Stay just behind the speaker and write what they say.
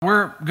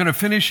We're going to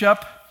finish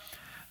up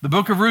the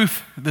book of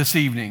Ruth this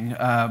evening.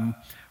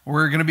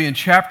 We're going to be in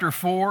chapter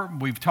 4.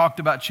 We've talked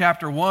about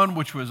chapter 1,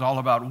 which was all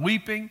about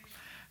weeping.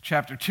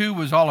 Chapter 2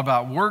 was all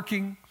about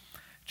working.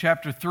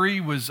 Chapter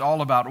 3 was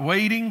all about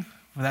waiting,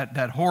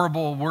 that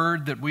horrible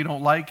word that we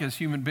don't like as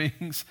human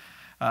beings,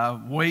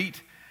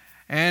 wait.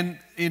 And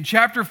in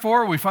chapter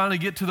 4, we finally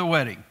get to the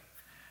wedding.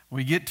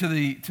 We get to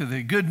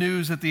the good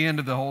news at the end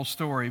of the whole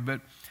story.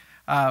 But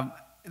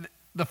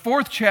the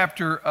fourth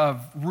chapter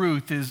of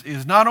Ruth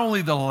is not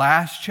only the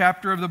last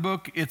chapter of the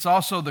book, it's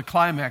also the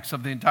climax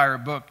of the entire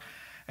book.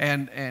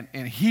 And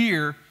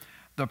here,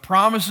 the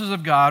promises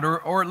of God,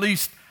 or at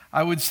least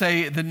I would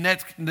say the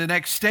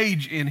next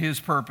stage in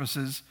His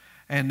purposes,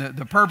 and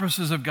the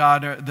purposes of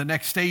God, the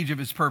next stage of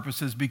His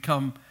purposes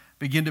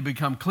begin to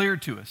become clear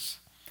to us.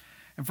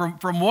 And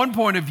from one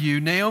point of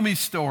view, Naomi's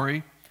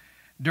story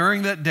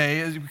during that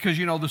day, because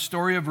the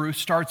story of Ruth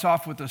starts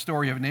off with the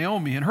story of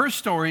Naomi, and her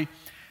story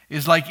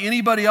is like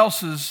anybody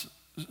else's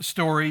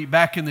story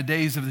back in the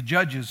days of the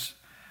judges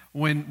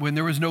when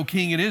there was no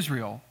king in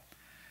Israel.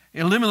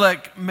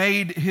 Elimelech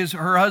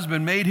her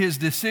husband made his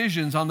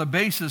decisions on the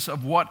basis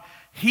of what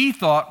he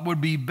thought would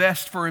be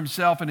best for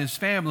himself and his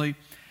family.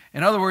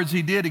 In other words,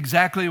 he did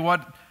exactly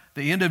what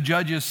the end of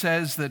Judges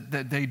says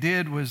that they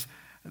did, was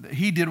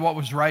he did what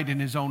was right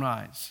in his own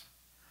eyes.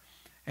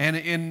 And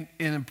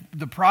in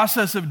the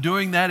process of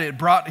doing that, it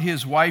brought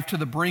his wife to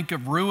the brink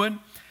of ruin.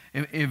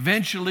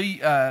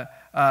 Eventually,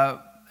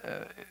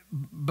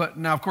 but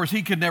now, of course,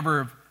 he could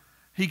never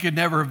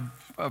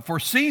have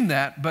foreseen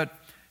that, but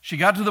she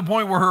got to the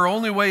point where her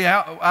only way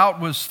out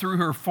was through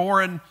her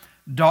foreign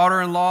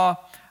daughter-in-law,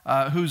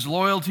 whose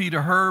loyalty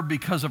to her,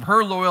 because of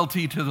her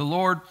loyalty to the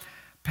Lord,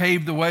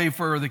 paved the way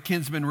for the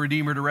kinsman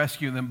redeemer to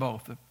rescue them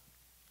both.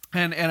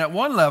 And at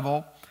one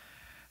level,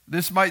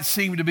 this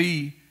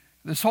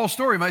whole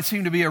story might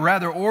seem to be a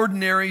rather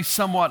ordinary,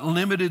 somewhat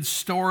limited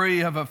story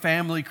of a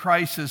family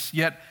crisis,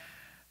 yet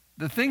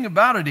the thing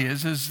about it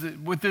is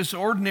that with this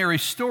ordinary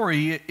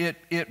story,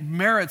 it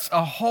merits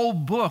a whole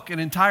book, an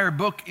entire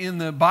book in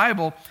the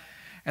Bible,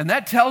 and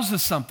that tells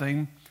us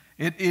something.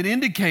 It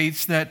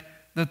indicates that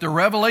the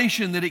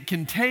revelation that it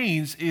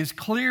contains is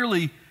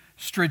clearly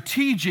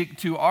strategic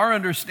to our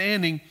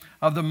understanding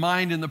of the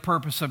mind and the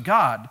purpose of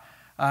God.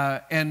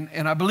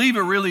 And I believe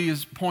it really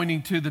is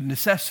pointing to the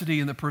necessity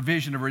and the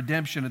provision of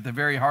redemption at the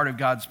very heart of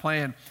God's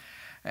plan.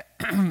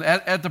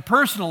 At the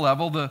personal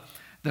level, the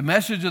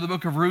message of the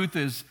book of Ruth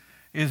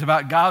is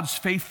about God's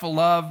faithful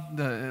love,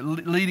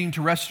 leading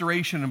to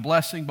restoration and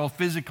blessing, both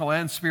physical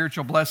and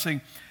spiritual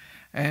blessing.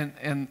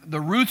 And the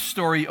Ruth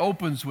story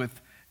opens with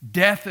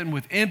death and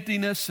with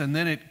emptiness, and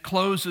then it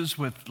closes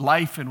with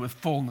life and with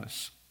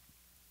fullness.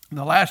 And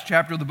the last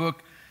chapter of the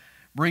book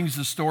brings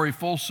the story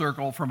full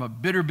circle from a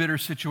bitter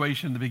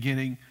situation in the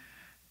beginning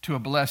to a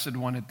blessed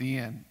one at the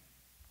end.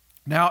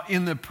 Now,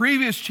 in the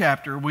previous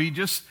chapter,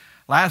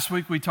 last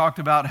week we talked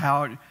about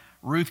how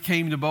Ruth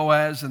came to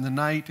Boaz in the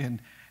night,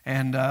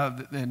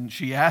 and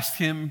she asked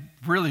him,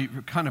 really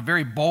kind of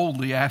very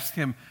boldly asked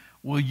him,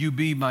 will you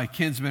be my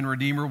kinsman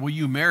redeemer? Will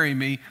you marry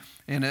me?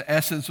 In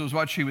essence, was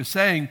what she was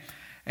saying.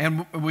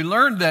 And we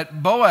learned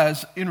that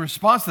Boaz, in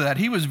response to that,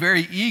 he was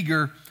very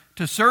eager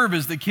to serve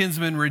as the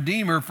kinsman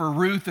redeemer for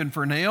Ruth and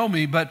for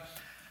Naomi, but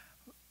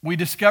we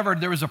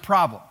discovered there was a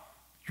problem.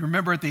 You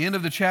remember at the end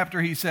of the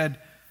chapter, he said,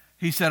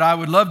 I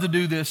would love to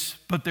do this,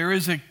 but there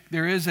is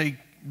a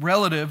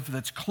relative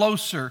that's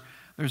closer.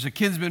 There's a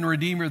kinsman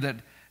redeemer that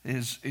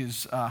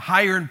is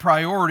higher in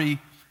priority.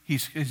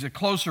 He's a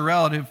closer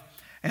relative.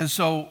 And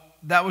so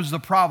that was the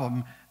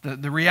problem.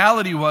 The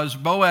reality was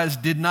Boaz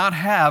did not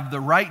have the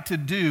right to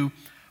do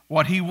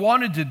what he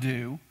wanted to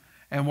do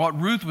and what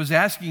Ruth was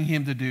asking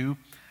him to do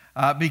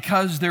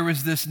because there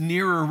was this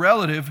nearer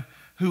relative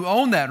who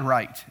owned that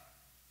right.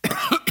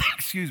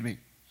 Excuse me.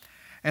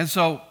 And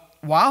so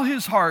while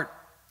his heart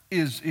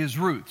is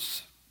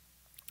Ruth's,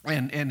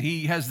 and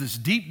he has this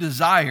deep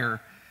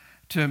desire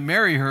to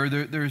marry her,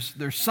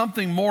 there's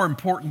something more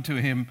important to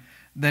him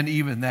than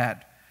even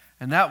that.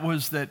 And that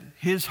was that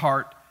his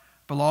heart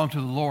belonged to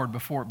the Lord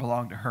before it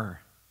belonged to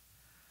her.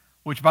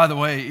 Which, by the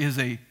way, is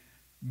a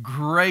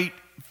great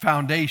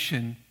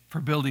foundation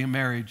for building a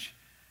marriage.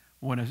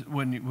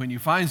 When you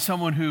find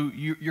someone who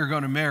you're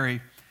going to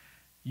marry,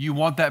 you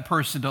want that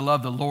person to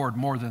love the Lord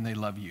more than they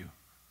love you.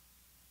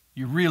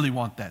 You really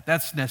want that.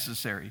 That's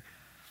necessary.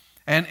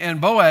 And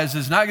Boaz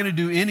is not going to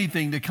do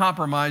anything to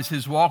compromise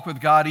his walk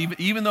with God,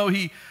 even though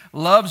he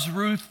loves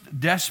Ruth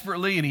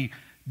desperately and he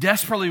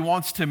desperately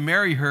wants to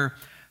marry her.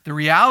 The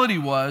reality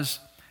was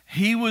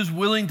he was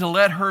willing to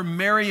let her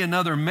marry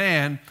another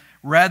man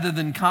rather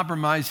than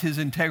compromise his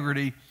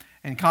integrity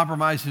and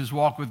compromise his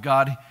walk with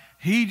God.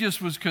 He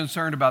just was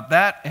concerned about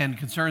that and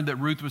concerned that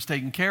Ruth was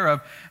taken care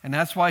of. And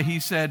that's why he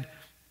said,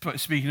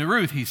 speaking to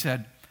Ruth, he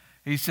said,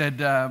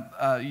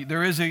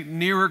 there is a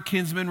nearer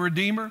kinsman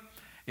redeemer.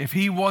 If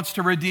he wants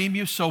to redeem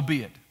you, so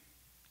be it.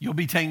 You'll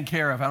be taken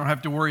care of. I don't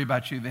have to worry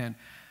about you then.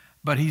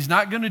 But he's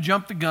not going to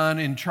jump the gun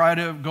and try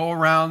to go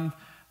around,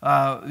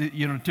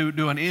 to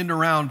do an end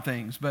around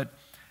things. But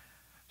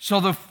So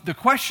the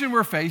question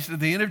we're faced at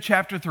the end of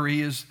chapter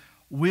 3 is,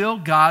 will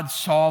God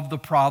solve the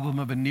problem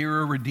of a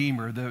nearer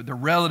redeemer, the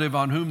relative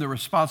on whom the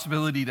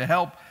responsibility to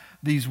help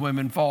these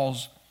women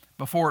falls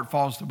before it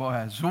falls to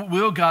Boaz?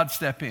 Will God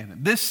step in?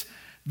 This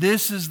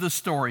is the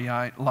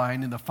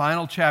storyline in the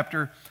final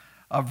chapter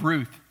of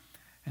Ruth.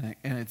 And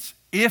it's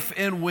if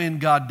and when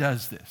God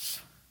does this,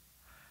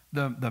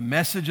 the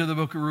message of the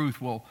book of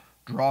Ruth will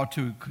draw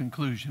to a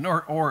conclusion,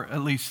 or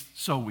at least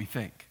so we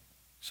think.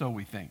 So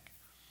we think.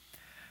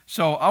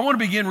 So I want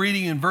to begin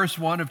reading in verse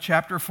 1 of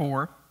chapter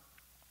 4.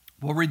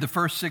 We'll read the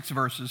first 6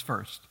 verses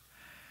first.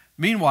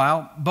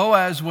 Meanwhile,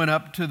 Boaz went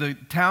up to the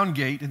town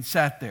gate and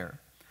sat there.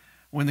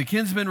 When the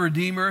kinsman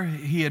redeemer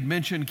he had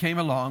mentioned came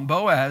along,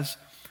 Boaz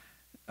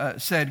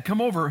said,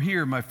 "Come over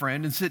here, my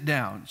friend, and sit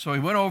down." So he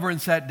went over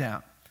and sat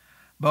down.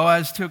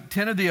 Boaz took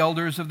 10 of the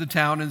elders of the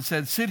town and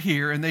said, "Sit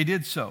here," and they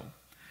did so.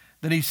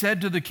 Then he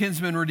said to the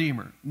kinsman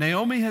redeemer,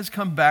 "Naomi has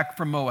come back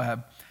from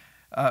Moab,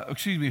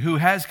 who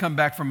has come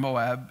back from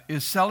Moab,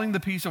 is selling the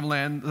piece of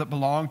land that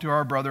belonged to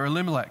our brother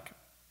Elimelech."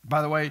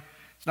 By the way,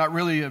 it's not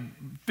really a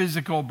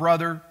physical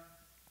brother,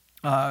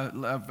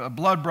 a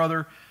blood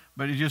brother,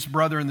 but it's just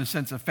brother in the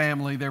sense of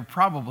family. They're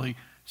probably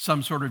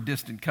some sort of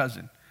distant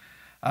cousin.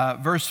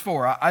 Verse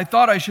 4, I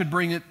thought I should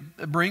bring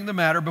the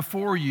matter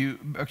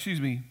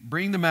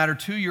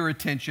to your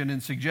attention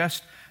and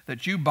suggest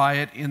that you buy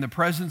it in the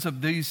presence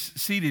of these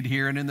seated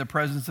here and in the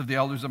presence of the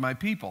elders of my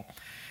people.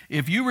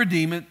 If you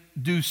redeem it,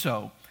 do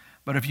so.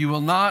 But if you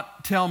will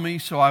not, tell me,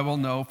 so I will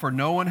know, for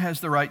no one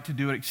has the right to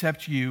do it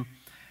except you,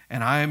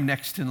 and I am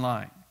next in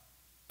line.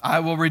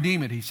 I will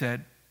redeem it, he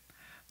said.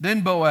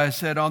 Then Boaz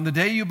said, on the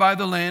day you buy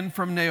the land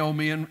from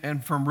Naomi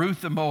and from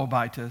Ruth the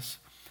Moabitess,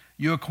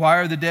 you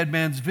acquire the dead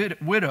man's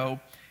widow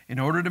in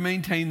order to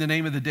maintain the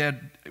name of the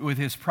dead with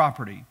his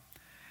property.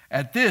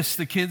 At this,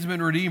 the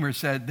kinsman redeemer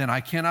said, then I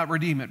cannot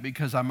redeem it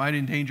because I might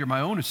endanger my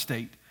own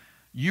estate.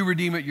 You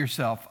redeem it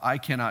yourself. I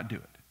cannot do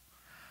it.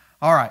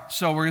 All right,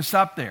 so we're going to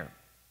stop there.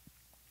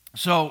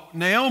 So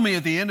Naomi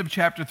at the end of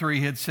chapter 3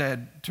 had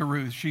said to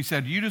Ruth, she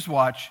said, you just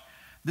watch,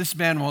 this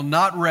man will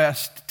not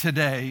rest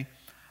today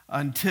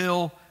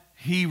until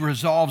he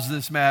resolves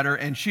this matter.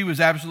 And she was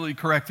absolutely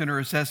correct in her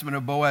assessment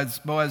of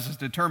Boaz's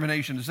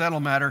determination to settle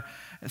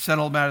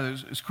the matter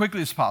as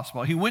quickly as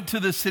possible. He went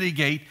to the city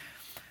gate,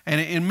 and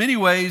in many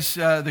ways,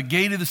 the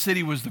gate of the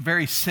city was the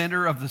very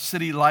center of the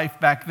city life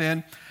back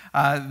then.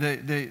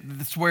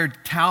 It's where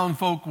town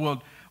folk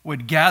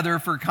would gather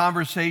for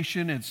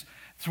conversation. It's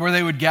where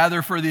they would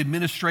gather for the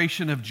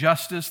administration of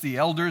justice. The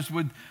elders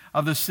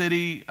of the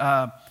city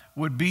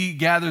would be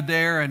gathered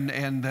there,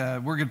 and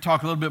we're going to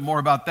talk a little bit more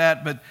about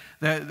that. But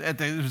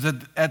it was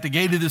at the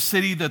gate of the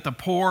city that the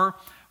poor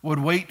would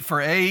wait for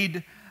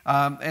aid,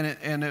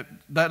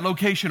 that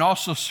location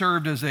also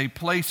served as a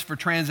place for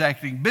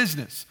transacting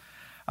business.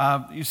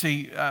 You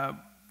see,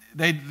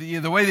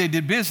 the way they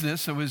did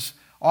business, it was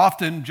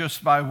often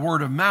just by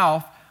word of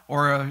mouth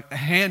or a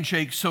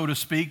handshake, so to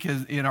speak,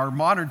 in our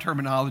modern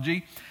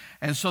terminology.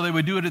 And so they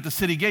would do it at the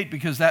city gate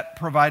because that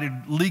provided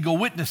legal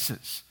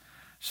witnesses.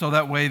 So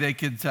that way they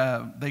could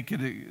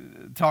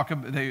talk.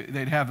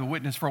 They'd have the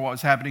witness for what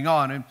was happening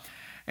on,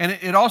 and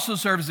it also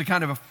served as a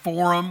kind of a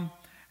forum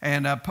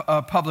and a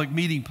public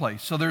meeting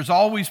place. So there's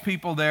always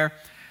people there,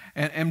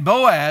 and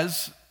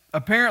Boaz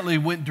apparently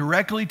went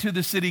directly to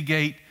the city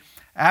gate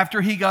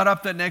after he got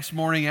up that next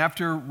morning,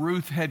 after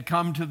Ruth had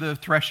come to the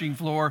threshing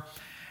floor,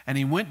 and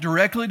he went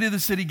directly to the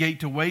city gate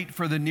to wait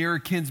for the nearer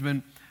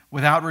kinsman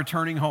without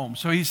returning home.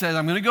 So he said,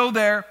 I'm going to go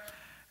there,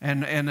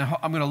 and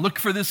I'm going to look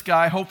for this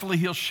guy. Hopefully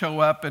he'll show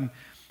up.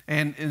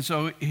 And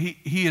so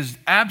he is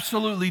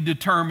absolutely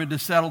determined to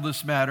settle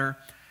this matter.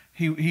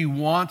 He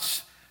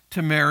wants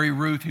to marry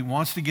Ruth. He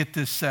wants to get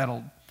this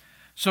settled.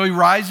 So he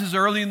rises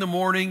early in the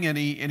morning, and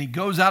he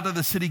goes out to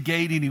the city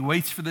gate, and he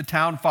waits for the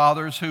town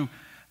fathers,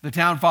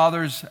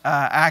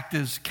 act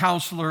as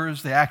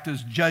counselors. They act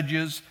as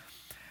judges.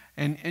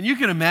 And you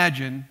can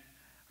imagine,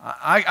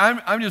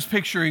 I'm just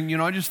picturing,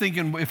 I'm just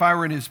thinking if I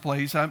were in his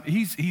place,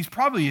 he's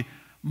probably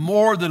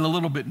more than a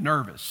little bit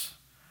nervous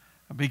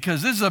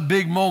because this is a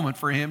big moment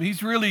for him.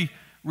 He's really,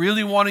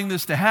 really wanting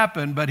this to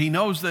happen, but he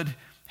knows that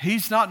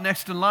he's not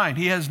next in line.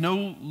 He has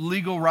no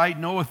legal right,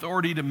 no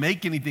authority to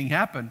make anything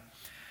happen.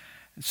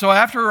 So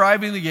after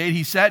arriving at the gate,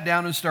 he sat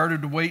down and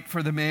started to wait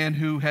for the man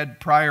who had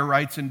prior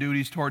rights and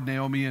duties toward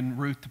Naomi and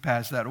Ruth to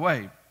pass that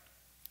way.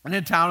 In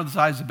a town of the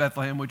size of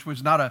Bethlehem, which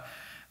was not a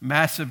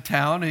massive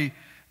town,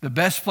 the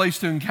best place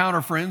to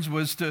encounter friends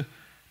was to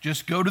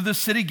just go to the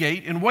city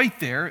gate and wait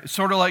there. It's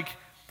sort of like,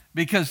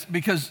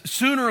 because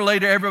sooner or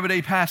later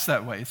everybody passed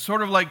that way. It's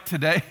sort of like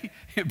today,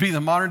 it'd be the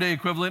modern day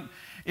equivalent.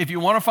 If you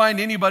want to find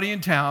anybody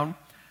in town,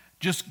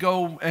 just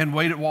go and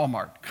wait at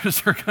Walmart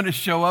because they're going to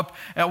show up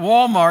at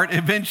Walmart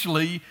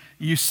eventually.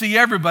 You see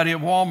everybody at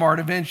Walmart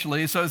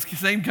eventually, so it's the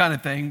same kind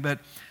of thing.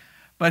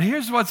 But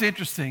here's what's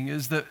interesting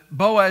is that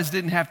Boaz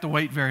didn't have to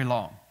wait very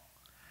long.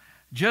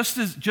 Just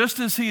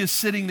as he is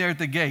sitting there at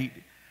the gate,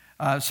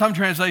 some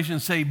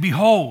translations say,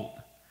 behold.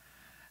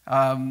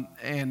 And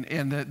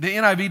the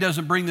NIV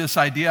doesn't bring this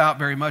idea out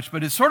very much,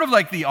 but it's sort of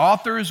like the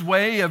author's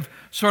way of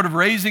sort of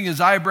raising his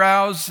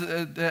eyebrows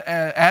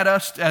at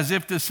us as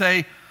if to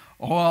say,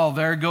 oh, well,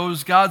 there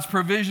goes God's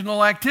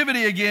provisional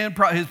activity again,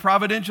 his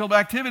providential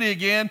activity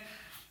again.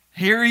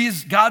 Here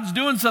God's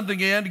doing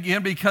something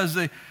again, because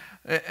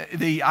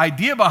the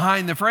idea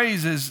behind the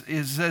phrase is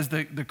says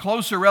the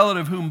closer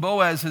relative whom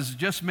Boaz has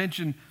just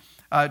mentioned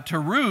to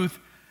Ruth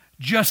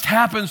just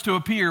happens to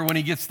appear when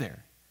he gets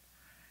there.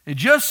 It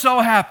just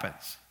so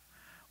happens.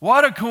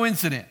 What a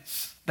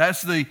coincidence.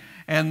 That's the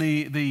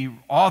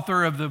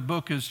author of the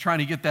book is trying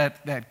to get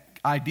that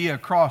idea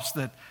across,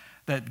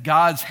 that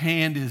God's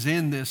hand is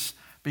in this,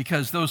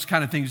 because those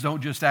kind of things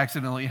don't just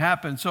accidentally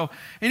happen. So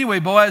anyway,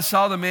 Boaz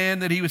saw the man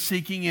that he was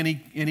seeking, and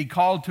he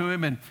called to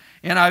him, and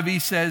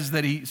NIV says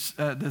that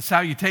the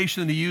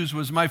salutation that he used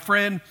was, "My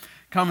friend,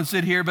 come and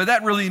sit here." But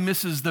that really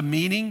misses the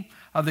meaning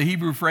of the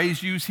Hebrew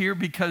phrase used here,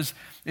 because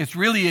it's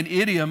really an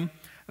idiom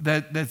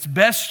that's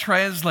best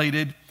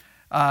translated,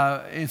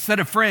 instead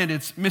of friend,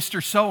 it's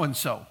Mr.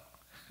 So-and-so.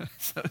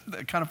 So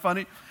that's kind of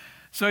funny.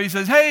 So he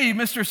says, "Hey,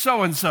 Mr.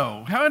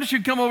 So-and-so, how don't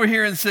you come over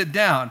here and sit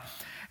down?"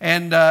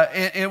 And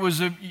it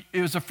was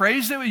a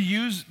phrase that was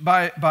used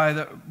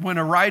when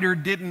a writer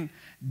didn't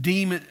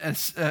deem it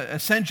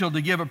essential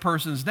to give a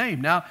person's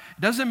name. Now,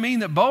 it doesn't mean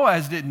that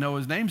Boaz didn't know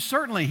his name.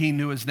 Certainly he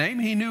knew his name.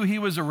 He knew he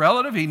was a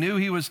relative. He knew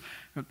he was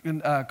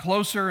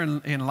closer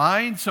in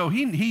line. So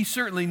he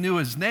certainly knew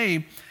his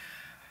name.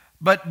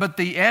 But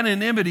the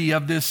anonymity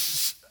of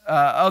this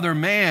other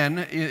man,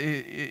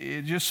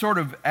 it just sort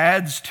of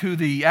adds to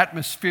the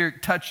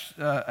atmospheric touch,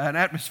 an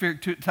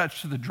atmospheric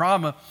touch to the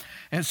drama,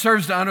 and it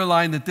serves to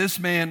underline that this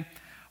man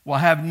will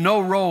have no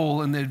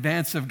role in the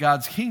advance of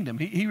God's kingdom.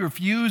 He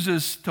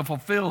refuses to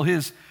fulfill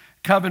his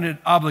covenant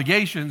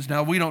obligations.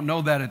 Now, we don't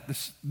know that at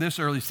this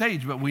early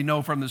stage, but we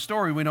know from the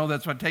story, we know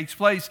that's what takes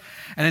place.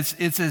 And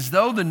it's as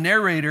though the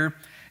narrator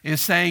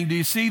is saying, do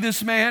you see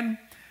this man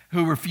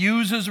who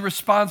refuses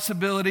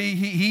responsibility?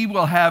 He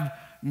will have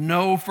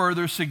no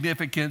further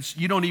significance.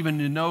 You don't even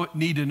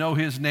need to know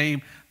his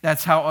name.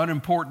 That's how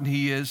unimportant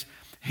he is.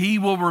 He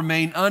will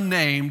remain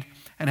unnamed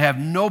and have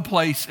no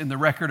place in the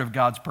record of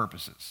God's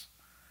purposes.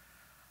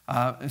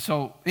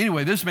 So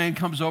anyway, this man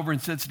comes over and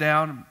sits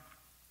down.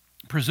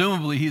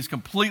 Presumably, he's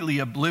completely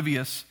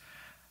oblivious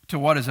to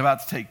what is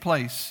about to take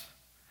place.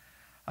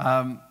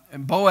 And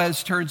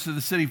Boaz turns to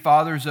the city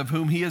fathers, of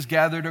whom he has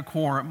gathered a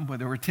quorum.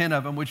 There were 10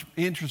 of them, which,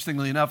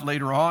 interestingly enough,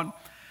 later on,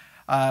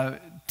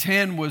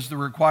 10 was the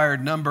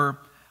required number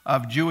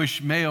of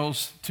Jewish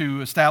males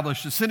to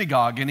establish a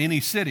synagogue in any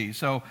city.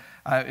 So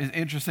it's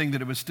interesting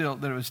that it was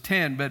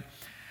 10. But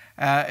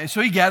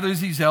so he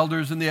gathers these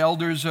elders, and the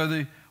elders are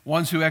the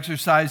ones who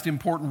exercised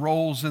important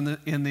roles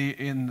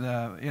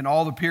in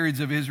all the periods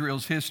of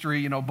Israel's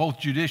history, both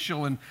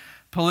judicial and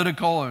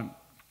political. And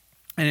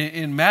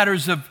in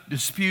matters of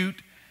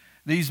dispute,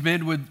 these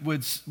men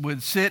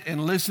would sit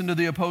and listen to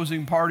the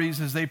opposing parties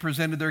as they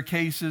presented their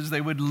cases. They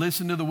would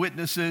listen to the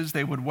witnesses.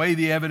 They would weigh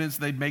the evidence.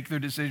 They'd make their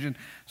decision.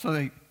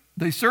 So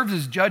they served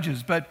as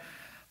judges, but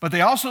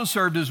they also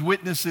served as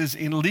witnesses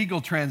in legal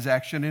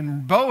transaction.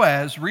 And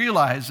Boaz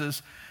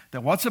realizes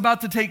that what's about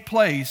to take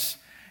place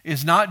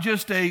is not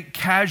just a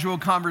casual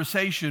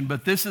conversation,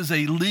 but this is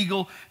a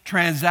legal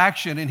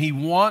transaction, and he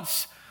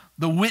wants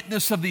the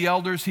witness of the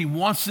elders. He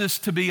wants this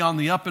to be on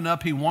the up and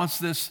up. He wants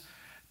this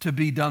to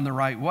be done the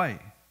right way.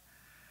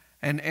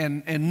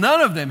 And none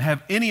of them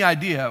have any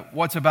idea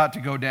what's about to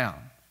go down.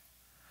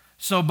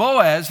 So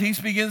Boaz, he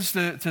begins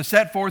to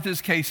set forth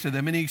his case to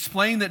them, and he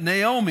explained that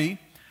Naomi,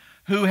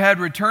 who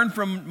had returned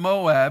from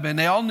Moab, and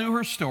they all knew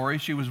her story.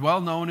 She was well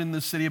known in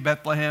the city of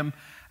Bethlehem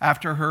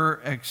after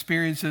her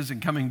experiences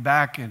and coming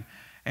back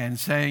and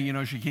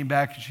saying, she came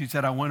back and she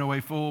said, I went away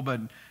full, but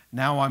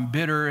now I'm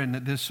bitter, and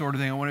this sort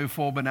of thing. I went away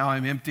full, but now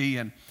I'm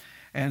empty.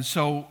 And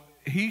so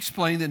he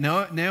explained that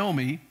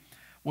Naomi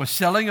was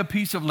selling a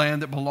piece of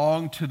land that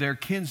belonged to their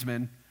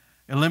kinsman,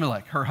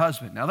 Elimelech, her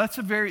husband. Now this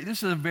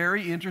is a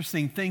very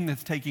interesting thing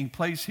that's taking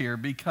place here,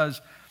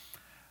 because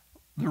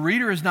the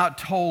reader is not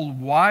told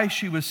why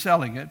she was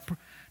selling it.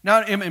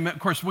 Now, of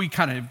course, we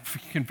kind of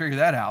can figure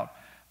that out,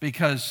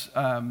 because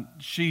the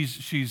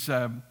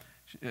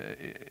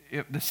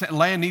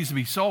land needs to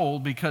be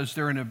sold because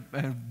they're in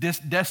a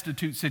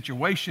destitute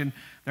situation.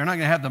 They're not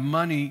going to have the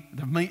money,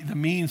 the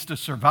means to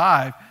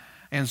survive.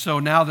 And so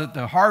now that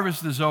the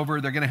harvest is over,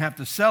 they're going to have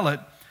to sell it.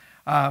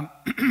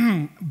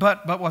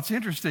 But what's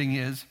interesting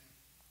is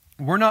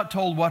we're not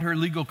told what her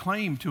legal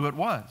claim to it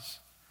was.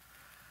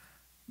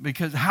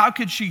 Because how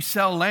could she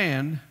sell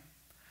land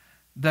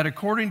that,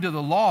 according to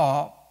the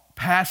law,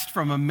 passed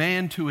from a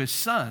man to his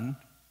son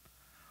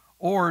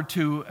or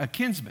to a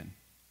kinsman?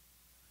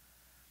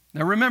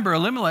 Now remember,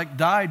 Elimelech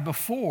died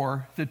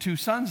before the two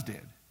sons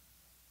did.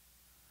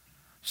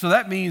 So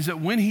that means that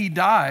when he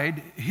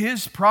died,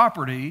 his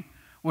property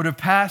would have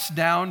passed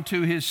down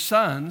to his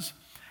sons,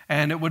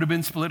 and it would have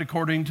been split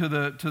according to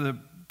the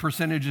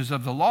percentages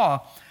of the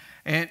law.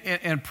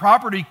 And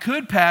property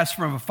could pass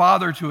from a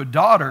father to a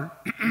daughter,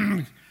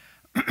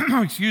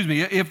 excuse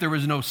me, if there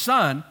was no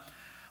son.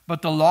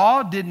 But the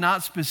law did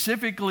not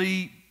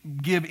specifically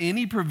give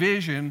any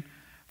provision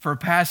for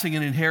passing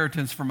an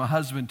inheritance from a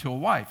husband to a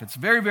wife. It's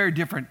very, very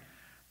different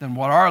than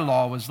what our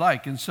law was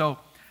like. And so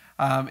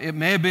it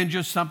may have been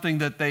just something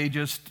that they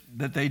just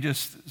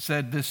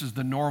said this is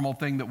the normal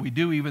thing that we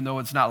do, even though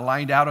it's not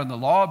lined out in the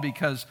law,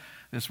 because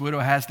this widow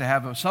has to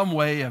have some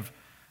way of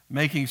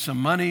making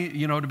some money,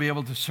 to be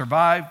able to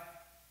survive.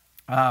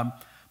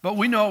 But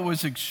we know it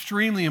was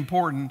extremely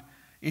important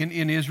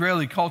in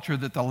Israeli culture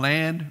that the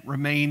land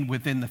remained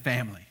within the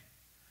family.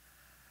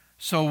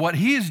 So what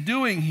he is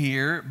doing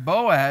here,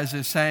 Boaz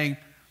is saying,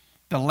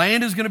 the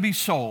land is going to be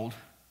sold.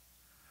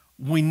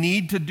 We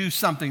need to do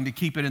something to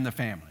keep it in the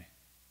family.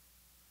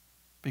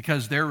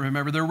 Because they're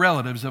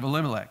relatives of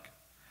Elimelech.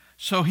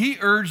 So he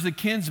urged the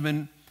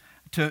kinsman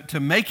to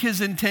make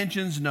his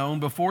intentions known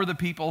before the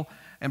people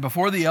and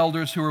before the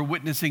elders who were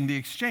witnessing the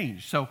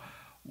exchange.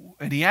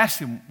 And he asked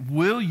him,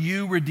 will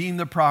you redeem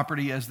the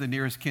property as the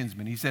nearest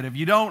kinsman? He said, if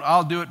you don't,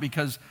 I'll do it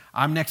because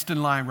I'm next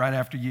in line right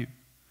after you.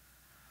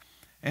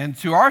 And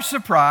to our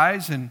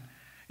surprise, when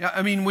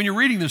you're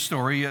reading the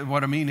story,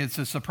 it's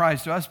a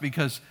surprise to us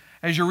because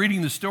as you're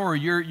reading the story,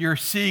 you're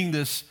seeing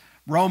this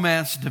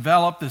romance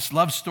develop, this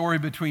love story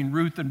between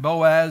Ruth and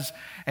Boaz,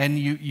 and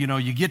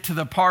you get to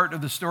the part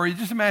of the story.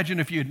 Just imagine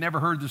if you had never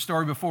heard the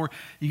story before.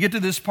 You get to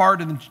this part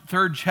in the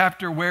 3rd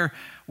chapter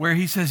where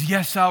he says,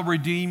 yes, I'll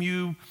redeem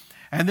you.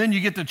 And then you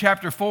get to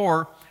chapter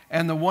 4,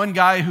 and the one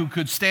guy who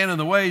could stand in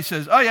the way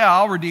says, oh yeah,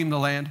 I'll redeem the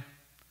land.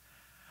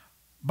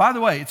 By the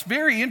way, it's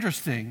very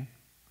interesting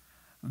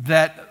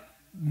that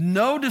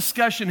no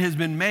discussion has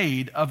been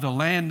made of the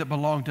land that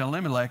belonged to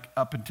Elimelech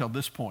up until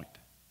this point.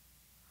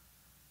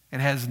 It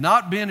has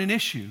not been an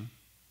issue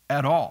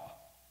at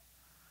all.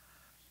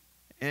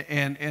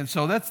 And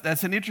so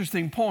that's an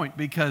interesting point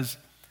because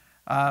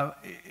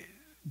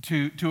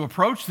to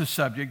approach the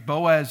subject,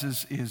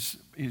 Boaz is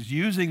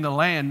using the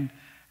land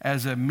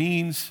as a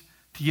means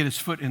to get his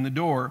foot in the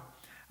door.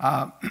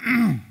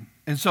 And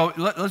so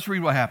let's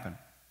read what happened.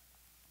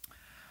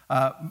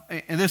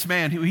 And this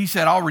man, he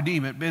said, I'll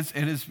redeem it.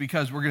 And it's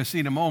because we're going to see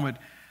in a moment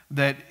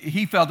that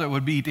he felt it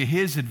would be to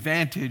his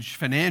advantage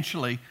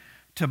financially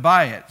to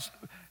buy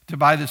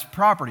this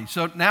property.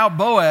 So now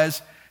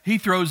Boaz, he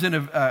throws in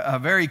a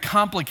very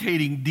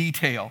complicating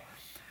detail.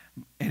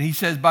 And he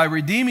says, by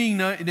redeeming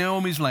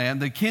Naomi's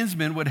land, the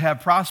kinsman would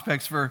have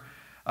prospects for,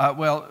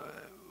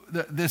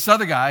 this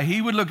other guy,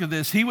 he would look at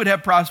this, he would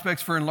have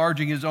prospects for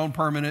enlarging his own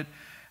permanent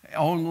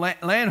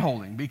land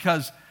holding.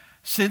 Because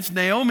since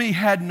Naomi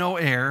had no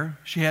heir,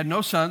 she had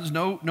no sons,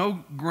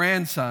 no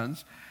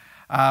grandsons,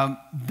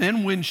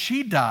 then when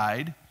she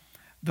died,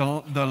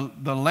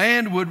 the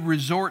land would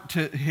resort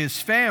to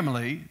his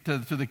family, to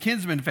the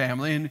kinsman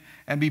family,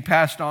 and be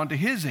passed on to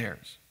his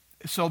heirs.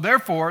 So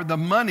therefore, the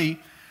money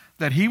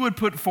that he would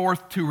put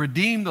forth to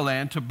redeem the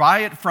land, to buy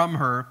it from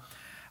her,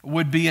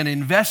 would be an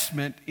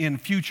investment in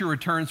future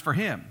returns for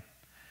him.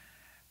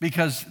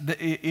 Because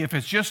if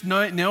it's just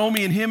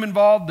Naomi and him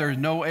involved, there's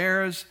no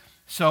heirs.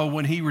 So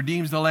when he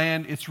redeems the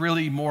land, it's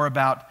really more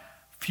about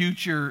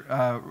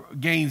future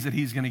gains that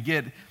he's going to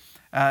get.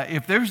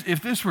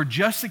 If this were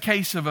just a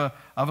case of a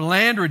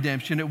land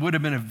redemption, it would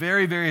have been a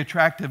very, very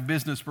attractive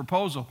business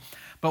proposal.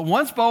 But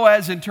once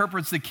Boaz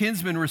interprets the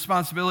kinsman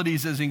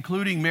responsibilities as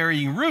including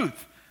marrying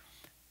Ruth,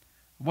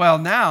 well,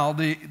 now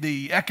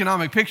the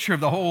economic picture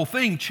of the whole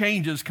thing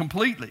changes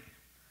completely.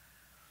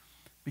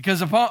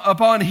 Because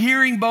upon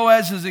hearing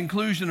Boaz's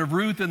inclusion of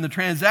Ruth in the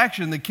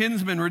transaction, the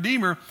kinsman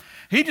redeemer,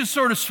 he just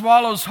sort of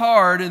swallows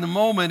hard in the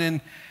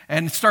moment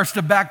and starts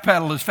to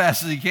backpedal as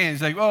fast as he can.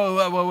 He's like,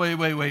 oh,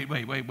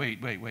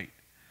 wait.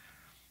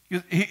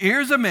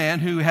 Here's a man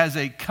who has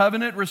a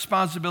covenant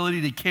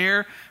responsibility to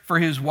care for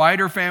his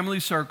wider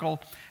family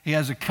circle. He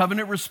has a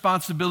covenant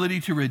responsibility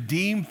to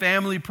redeem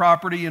family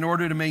property in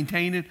order to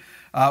maintain it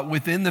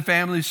within the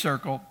family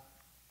circle.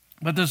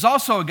 But there's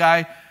also a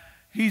guy,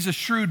 he's a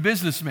shrewd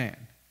businessman.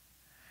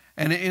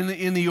 And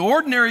in the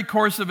ordinary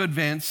course of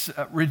events,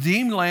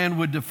 redeemed land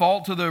would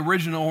default to the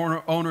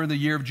original owner in the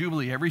year of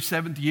Jubilee. Every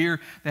 7th year,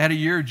 they had a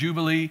year of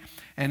Jubilee,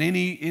 and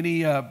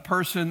any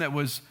person that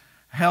was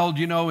held,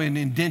 in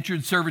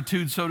indentured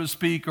servitude, so to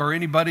speak, or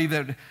anybody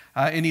that,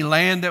 any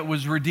land that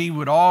was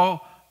redeemed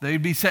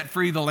they'd be set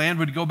free. The land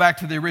would go back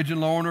to the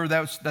original owner.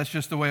 That's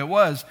just the way it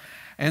was.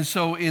 And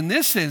so in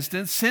this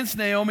instance, since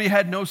Naomi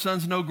had no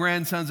sons, no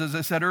grandsons, as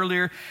I said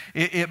earlier,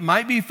 it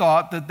might be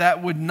thought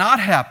that would not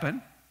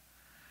happen.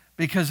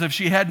 Because if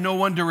he had no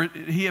one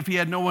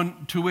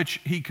to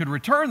which he could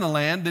return the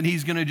land, then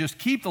he's going to just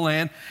keep the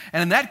land.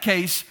 And in that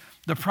case,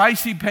 the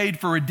price he paid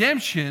for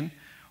redemption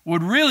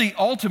would really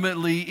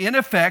ultimately, in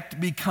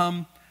effect,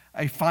 become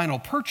a final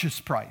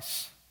purchase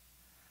price.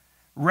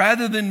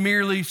 Rather than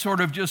merely sort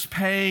of just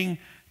paying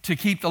to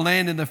keep the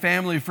land in the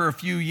family for a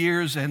few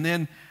years and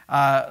then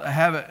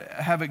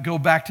have it go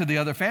back to the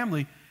other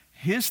family,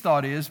 his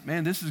thought is,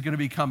 man, this is going to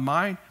become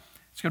mine.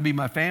 It's going to be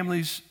my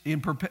family's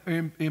in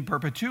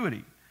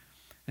perpetuity.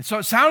 And so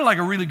it sounded like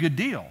a really good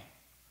deal.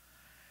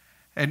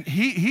 And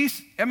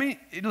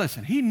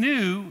listen, he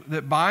knew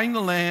that buying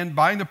the land,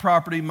 buying the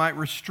property might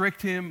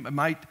restrict him,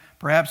 might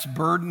perhaps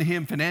burden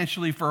him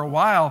financially for a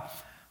while,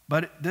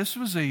 but this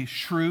was a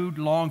shrewd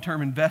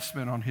long-term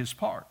investment on his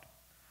part.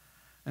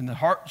 And the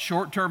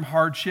short-term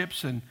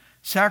hardships and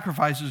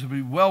sacrifices would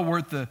be well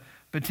worth the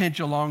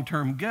potential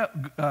long-term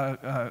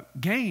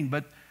gain.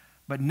 But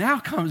now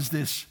comes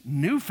this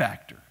new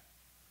factor.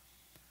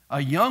 A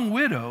young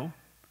widow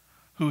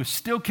who is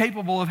still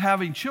capable of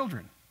having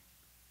children.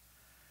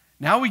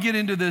 Now we get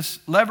into this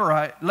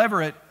levirate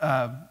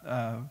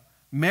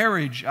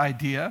marriage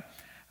idea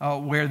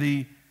where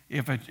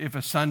if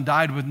a son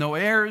died with no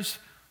heirs,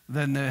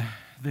 then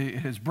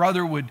his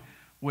brother would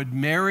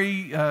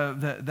marry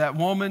that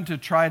woman to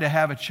try to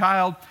have a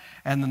child,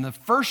 and then the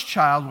first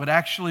child would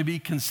actually be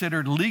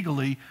considered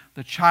legally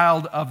the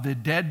child of the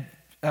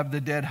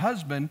dead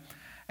husband,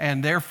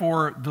 and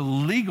therefore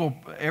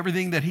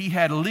everything that he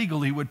had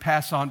illegally would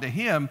pass on to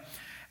him.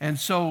 And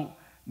so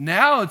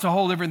now it's a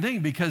whole different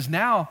thing, because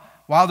now,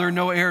 while there are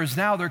no heirs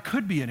now, there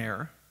could be an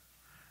heir.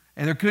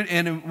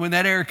 And when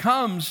that heir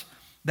comes,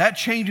 that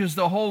changes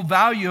the whole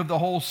value of the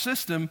whole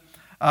system,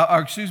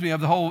 of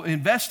the whole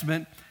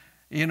investment.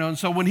 And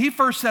so when he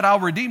first said, I'll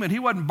redeem it, he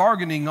wasn't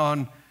bargaining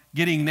on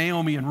getting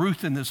Naomi and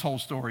Ruth in this whole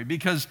story,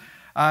 because,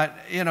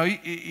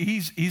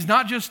 he's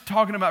not just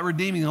talking about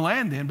redeeming the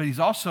land then, but he's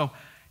going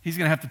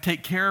to have to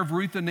take care of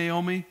Ruth and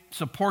Naomi,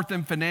 support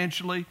them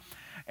financially.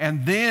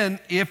 And then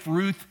if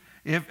Ruth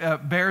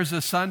bears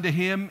a son to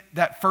him,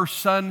 that first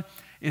son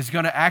is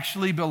going to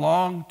actually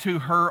belong to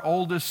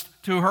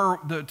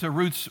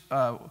Ruth's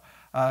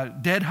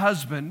dead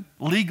husband,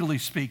 legally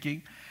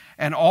speaking,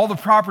 and all the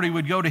property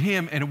would go to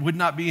him, and it would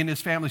not be in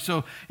his family.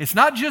 So it's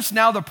not just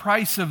now the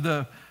price of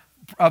the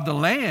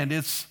land.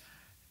 This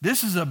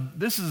is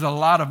a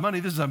lot of money.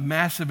 This is a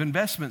massive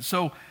investment.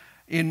 So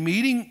in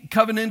meeting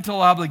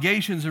covenantal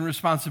obligations and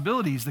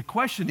responsibilities, the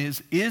question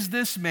is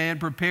this man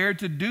prepared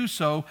to do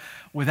so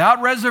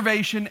without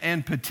reservation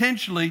and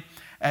potentially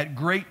at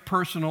great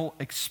personal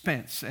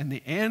expense? And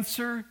the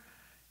answer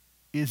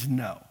is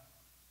no.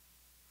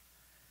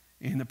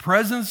 In the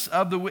presence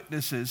of the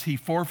witnesses, he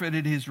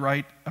forfeited his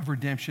right of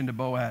redemption to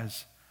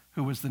Boaz,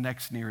 who was the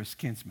next nearest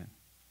kinsman.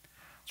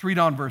 Let's read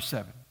on verse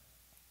 7.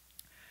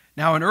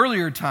 Now, in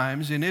earlier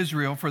times in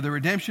Israel, for the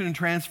redemption and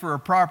transfer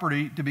of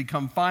property to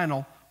become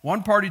final,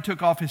 one party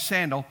took off his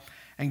sandal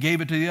and gave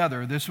it to the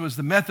other. This was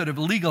the method of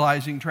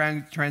legalizing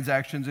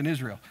transactions in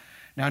Israel.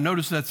 Now,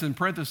 notice that's in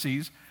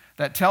parentheses.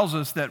 That tells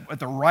us that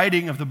at the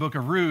writing of the book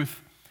of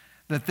Ruth,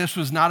 that this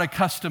was not a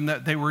custom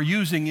that they were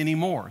using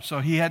anymore. So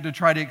he had to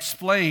try to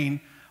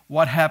explain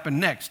what happened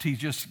next. He's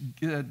just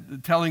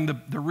telling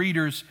the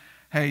readers,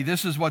 hey,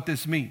 this is what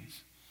this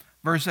means.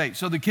 Verse 8,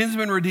 so the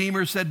kinsman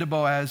redeemer said to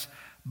Boaz,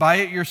 buy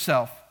it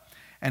yourself.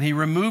 And he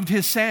removed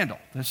his sandal.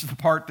 This is the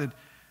part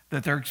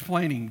that they're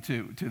explaining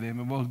to them,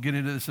 and we'll get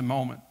into this in a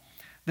moment.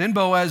 Then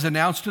Boaz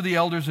announced to the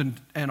elders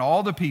and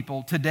all the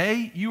people,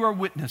 today you are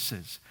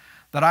witnesses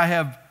that I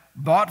have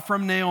bought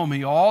from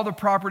Naomi all the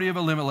property of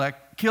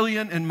Elimelech,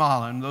 Kilion and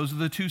Mahlon, those are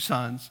the two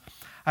sons.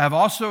 I have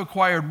also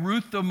acquired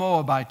Ruth the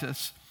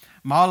Moabitess,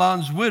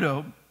 Mahlon's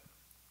widow,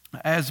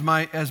 as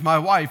my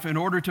wife, in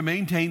order to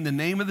maintain the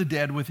name of the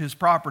dead with his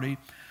property,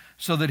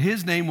 so that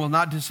his name will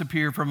not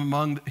disappear from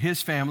among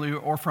his family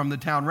or from the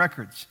town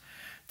records.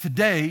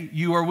 Today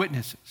you are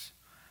witnesses.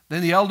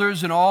 Then the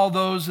elders and all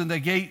those in the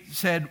gate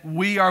said,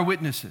 we are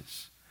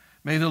witnesses.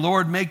 May the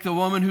Lord make the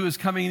woman who is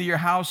coming into your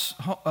house,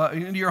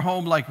 into your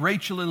home, like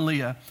Rachel and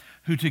Leah,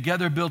 who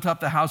together built up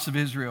the house of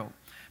Israel.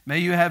 May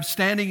you have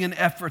standing in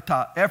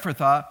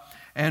Ephrathah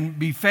and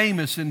be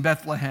famous in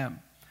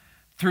Bethlehem.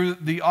 Through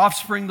the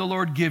offspring the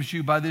Lord gives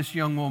you by this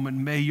young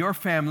woman, may your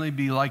family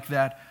be like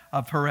that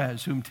of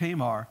Perez, whom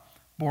Tamar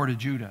bore to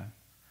Judah.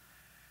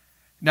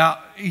 Now,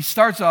 he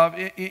starts off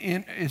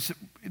in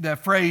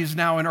that phrase,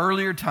 now in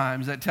earlier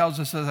times, that tells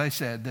us, as I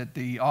said, that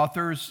the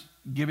author's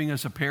giving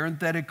us a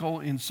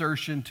parenthetical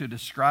insertion to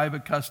describe a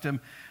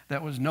custom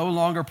that was no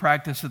longer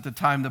practiced at the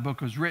time the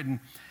book was written.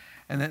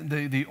 And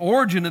the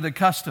origin of the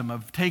custom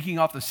of taking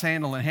off the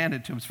sandal and handing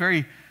it to him is a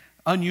very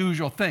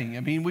unusual thing. I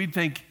mean, we'd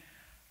think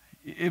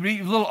it'd be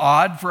a little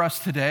odd for us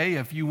today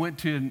if you went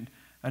to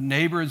a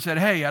neighbor and said,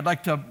 hey, I'd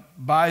like to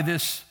buy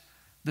this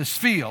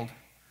field.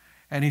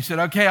 And he said,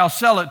 okay, I'll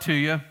sell it to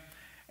you.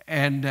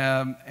 And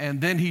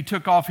then he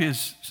took off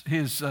his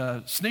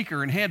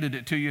sneaker and handed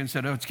it to you and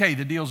said, okay,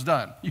 the deal's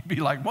done. You'd be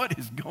like, what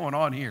is going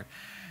on here?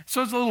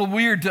 So it's a little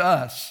weird to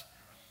us.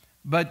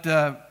 But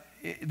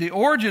the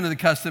origin of the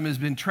custom has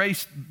been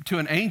traced to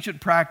an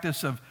ancient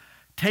practice of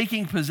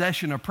taking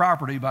possession of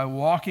property by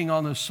walking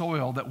on the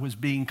soil that was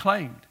being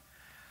claimed.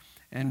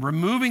 And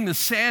removing the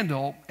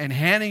sandal and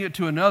handing it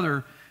to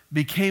another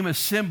became a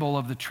symbol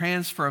of the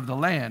transfer of the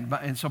land.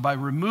 And so by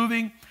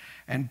removing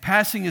and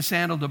passing his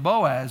sandal to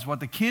Boaz, what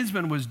the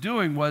kinsman was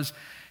doing was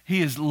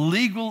he is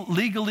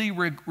legally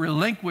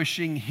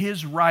relinquishing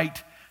his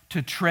right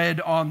to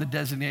tread on the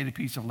designated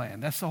piece of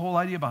land. That's the whole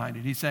idea behind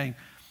it. He's saying,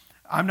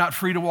 I'm not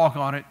free to walk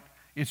on it.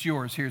 It's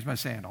yours. Here's my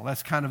sandal.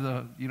 That's kind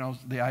of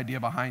the idea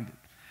behind it.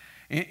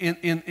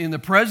 In the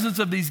presence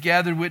of these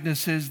gathered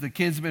witnesses, the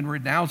kinsman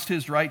renounced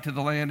his right to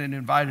the land and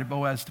invited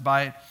Boaz to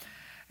buy it.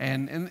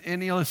 And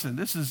listen,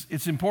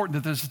 it's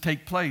important that this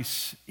take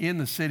place in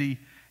the city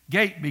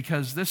gate,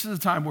 because this is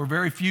a time where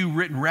very few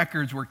written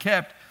records were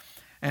kept,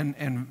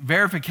 and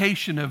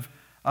verification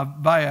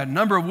by a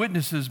number of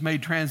witnesses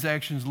made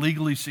transactions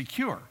legally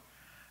secure.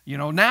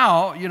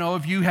 Now,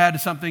 if you had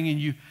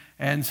something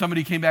and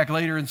somebody came back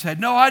later and said,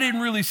 no, I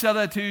didn't really sell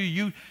that to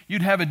you,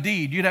 you'd have a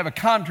deed, you'd have a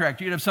contract,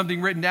 you'd have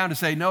something written down to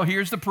say, no,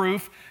 here's the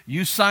proof,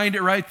 you signed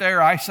it right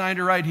there, I signed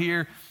it right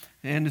here,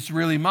 and it's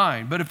really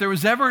mine. But if there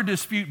was ever a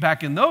dispute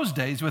back in those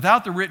days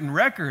without the written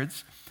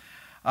records,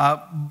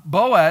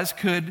 Boaz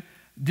could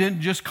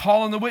then just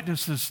call on the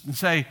witnesses and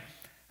say,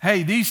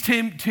 hey, these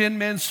 10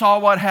 men saw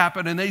what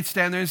happened, and they'd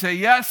stand there and say,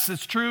 yes,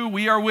 it's true,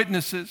 we are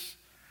witnesses.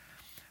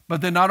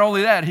 But then not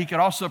only that, he could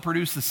also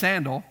produce the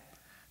sandal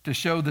to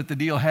show that the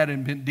deal had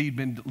indeed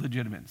been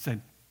legitimate.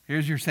 Said,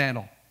 here's your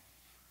sandal.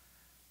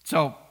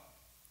 So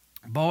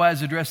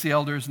Boaz addressed the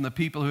elders and the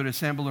people who had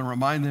assembled and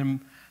reminded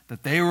them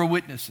that they were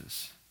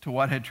witnesses to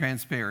what had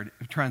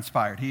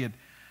transpired. He had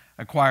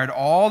acquired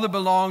all that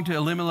belonged to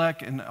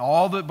Elimelech and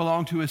all that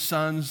belonged to his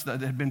sons that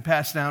had been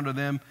passed down to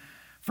them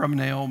from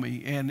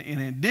Naomi. And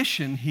in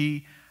addition,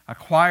 he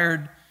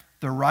acquired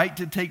the right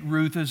to take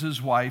Ruth as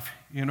his wife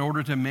in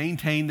order to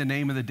maintain the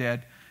name of the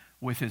dead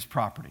with his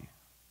property.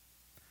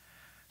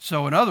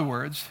 So in other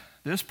words,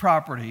 this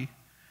property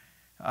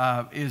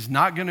is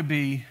not going to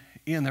be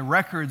in the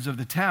records of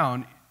the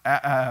town.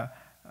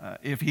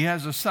 If he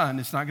has a son,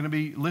 it's not going to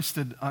be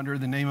listed under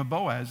the name of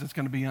Boaz. It's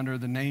going to be under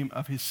the name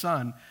of his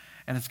son,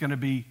 and it's going to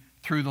be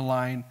through the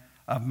line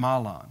of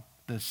Mahlon,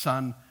 the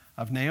son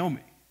of Naomi.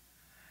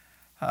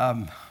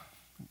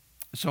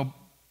 So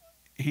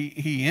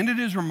he ended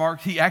his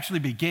remarks. He actually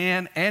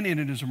began and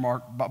ended his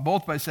remark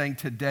both by saying,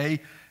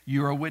 today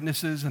you are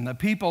witnesses. And the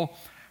people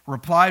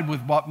replied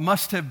with what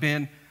must have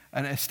been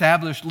an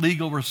established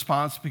legal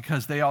response,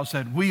 because they all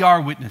said, we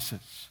are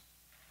witnesses.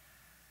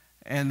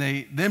 And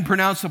they then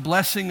pronounced a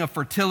blessing of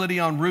fertility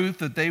on Ruth,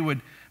 that they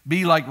would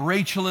be like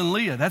Rachel and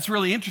Leah. That's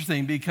really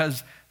interesting,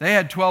 because they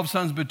had 12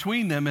 sons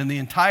between them, and the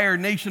entire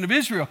nation of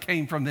Israel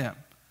came from them.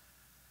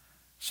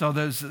 So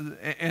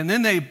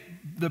then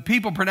the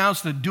people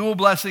pronounced a dual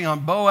blessing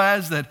on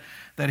Boaz,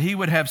 that he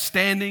would have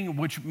standing,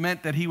 which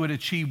meant that he would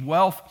achieve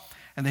wealth,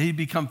 and that he'd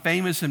become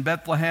famous in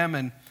Bethlehem.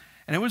 And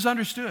it was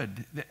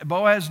understood.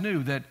 Boaz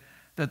knew that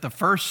the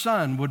first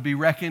son would be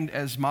reckoned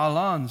as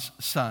Mahlon's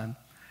son.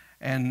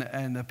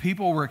 And the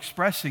people were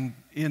expressing,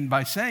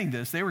 by saying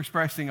this, they were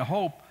expressing a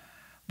hope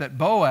that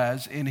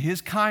Boaz, in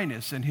his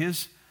kindness and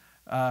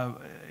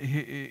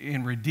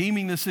in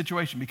redeeming the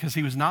situation, because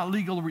he was not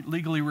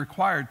legally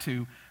required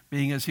to,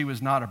 being as he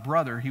was not a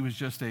brother, he was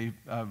just a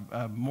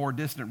more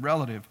distant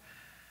relative,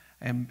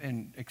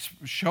 and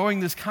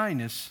showing this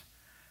kindness,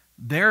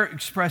 they're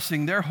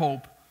expressing their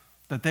hope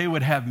that they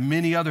would have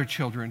many other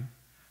children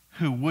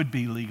who would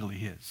be legally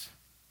his.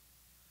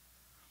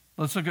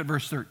 Let's look at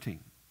verse 13.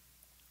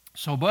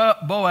 So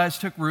Boaz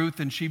took Ruth,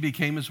 and she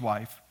became his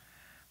wife.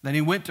 Then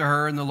he went to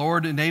her, and the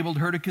Lord enabled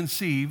her to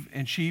conceive,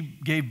 and she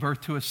gave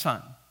birth to a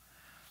son.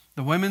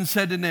 The women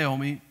said to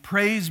Naomi,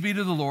 praise be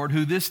to the Lord,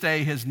 who this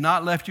day has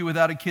not left you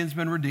without a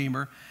kinsman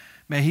redeemer.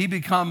 May he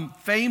become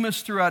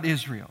famous throughout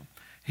Israel.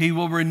 He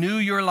will renew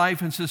your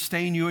life and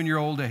sustain you in your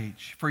old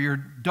age. For your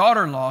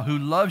daughter-in-law, who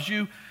loves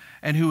you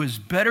and who is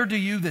better to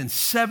you than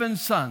 7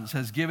 sons,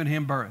 has given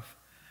him birth.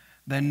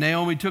 Then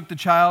Naomi took the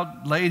child,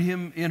 laid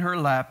him in her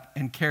lap,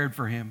 and cared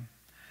for him.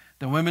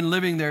 The women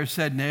living there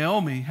said,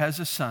 Naomi has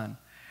a son,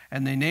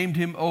 and they named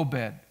him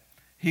Obed.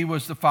 He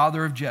was the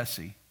father of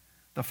Jesse,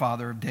 the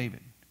father of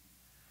David.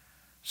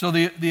 So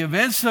the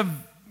events of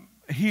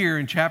here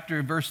in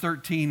verse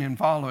 13 and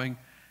following,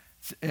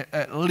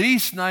 at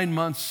least 9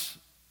 months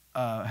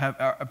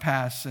have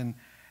passed,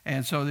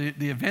 and so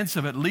the events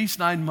of at least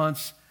 9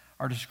 months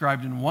are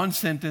described in one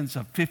sentence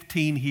of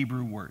 15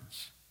 Hebrew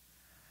words.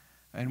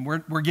 And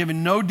we're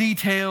given no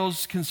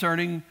details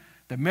concerning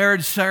the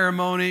marriage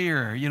ceremony,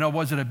 or,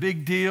 was it a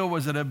big deal?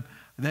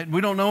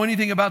 We don't know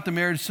anything about the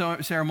marriage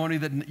ceremony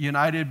that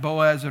united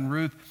Boaz and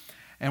Ruth.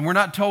 And we're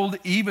not told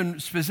even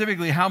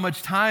specifically how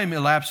much time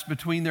elapsed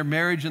between their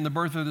marriage and the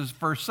birth of this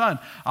first son.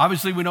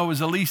 Obviously, we know it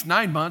was at least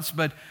 9 months,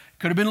 but it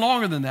could have been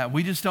longer than that.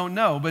 We just don't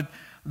know. But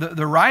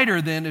the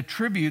writer then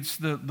attributes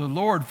the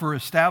Lord for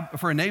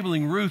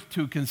enabling Ruth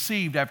to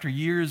conceive after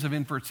years of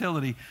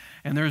infertility.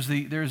 And there's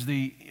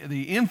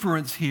the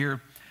inference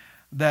here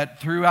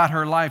that throughout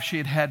her life she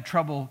had had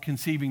trouble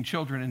conceiving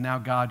children, and now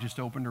God just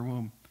opened her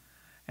womb,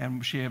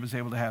 and she was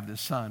able to have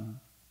this son.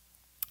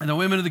 And the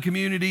women of the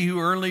community who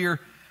earlier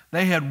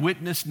they had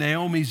witnessed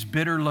Naomi's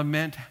bitter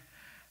lament,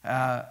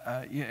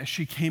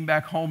 she came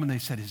back home and they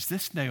said, "Is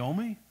this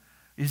Naomi?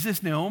 Is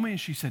this Naomi?" And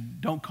she said,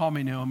 "Don't call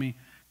me Naomi,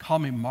 call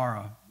me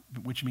Mara,"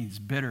 which means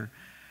bitter.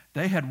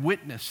 They had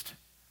witnessed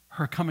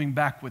her coming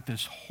back with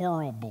this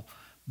horrible,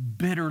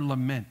 bitter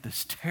lament,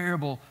 this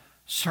terrible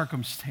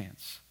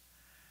circumstance.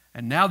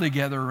 And now they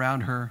gather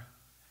around her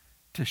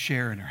to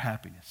share in her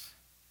happiness.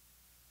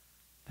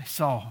 They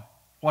saw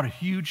What a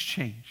huge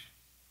change.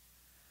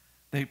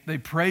 They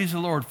praised the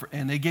Lord,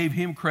 and they gave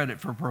him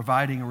credit for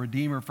providing a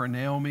redeemer for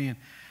Naomi.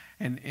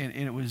 And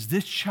it was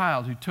this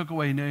child who took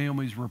away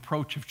Naomi's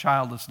reproach of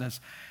childlessness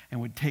and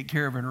would take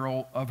care of her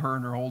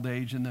in her old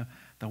age. And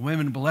the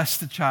women blessed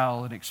the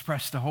child and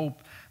expressed the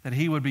hope that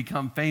he would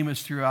become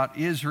famous throughout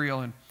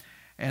Israel.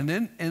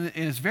 And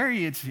it's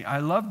very interesting. I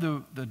love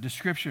the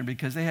description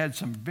because they had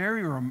some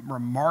very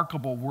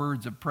remarkable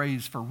words of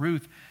praise for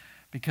Ruth,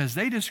 because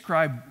they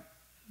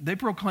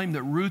proclaimed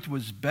that Ruth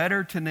was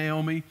better to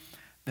Naomi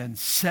than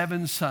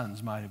 7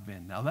 sons might have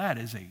been. Now that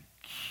is a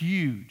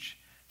huge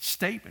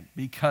statement,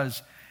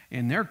 because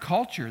in their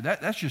culture,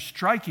 that's just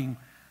striking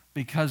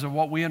because of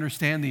what we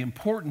understand the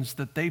importance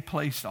that they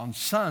placed on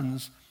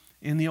sons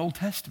in the Old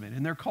Testament,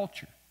 in their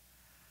culture.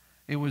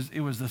 It was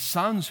the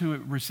sons who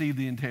received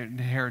the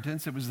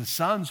inheritance. It was the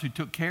sons who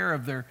took care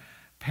of their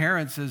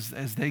parents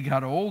as they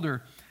got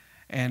older.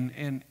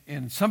 And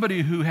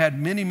somebody who had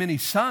many, many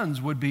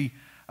sons would be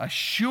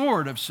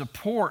assured of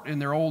support in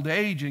their old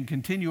age and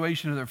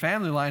continuation of their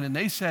family line. And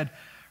they said,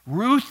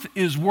 Ruth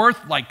is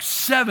worth like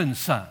 7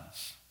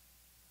 sons.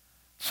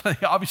 So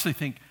they obviously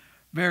think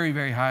very,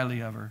 very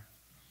highly of her.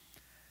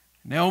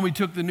 Naomi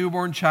took the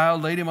newborn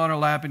child, laid him on her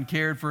lap, and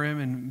cared for him.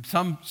 And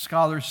some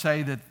scholars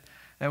say that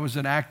was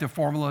an act of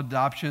formal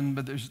adoption,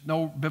 but there's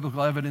no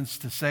biblical evidence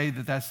to say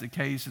that that's the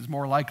case. It's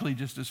more likely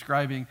just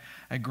describing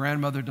a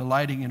grandmother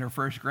delighting in her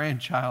first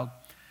grandchild.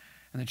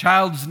 And the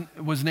child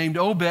was named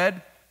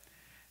Obed,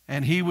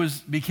 and he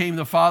became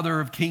the father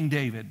of King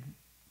David.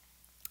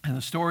 And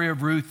the story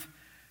of Ruth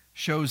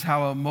shows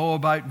how a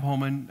Moabite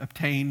woman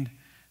obtained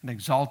an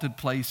exalted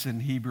place in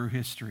Hebrew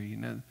history.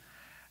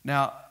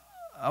 Now,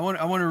 I want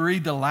to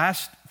read the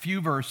last few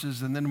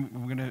verses, and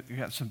then we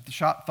got some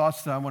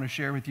thoughts that I want to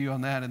share with you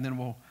on that, and then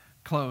we'll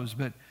close.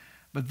 But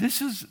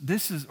this is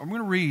I'm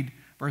going to read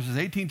verses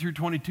 18 through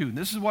 22, and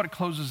this is what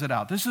closes it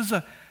out. This is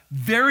a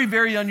very,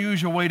 very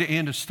unusual way to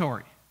end a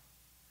story.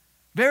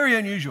 Very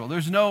unusual.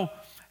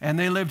 And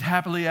they lived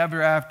happily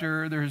ever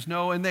after.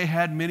 And they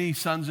had many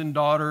sons and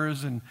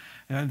daughters,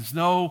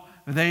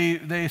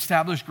 they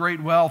established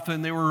great wealth,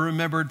 and they were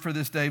remembered for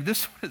this day. This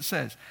is what it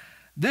says.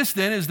 This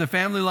then is the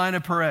family line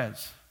of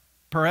Perez.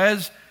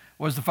 Perez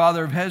was the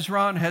father of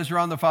Hezron,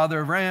 Hezron the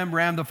father of Ram,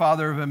 Ram the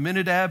father of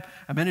Amminadab,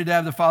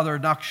 Amminadab the father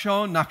of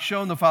Nachshon,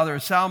 Nachshon the father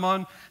of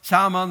Salmon,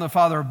 Salmon the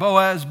father of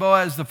Boaz,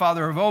 Boaz the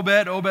father of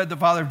Obed, Obed the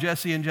father of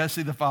Jesse, and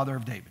Jesse the father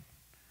of David.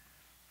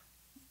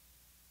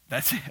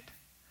 That's it.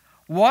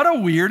 What a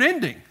weird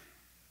ending.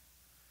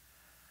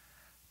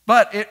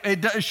 But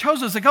it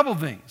shows us a couple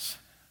things.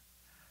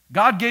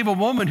 God gave a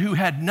woman who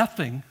had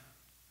nothing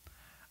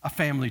a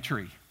family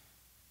tree.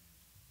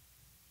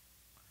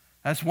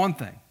 That's one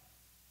thing.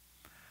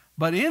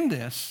 But in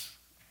this,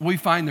 we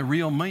find the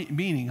real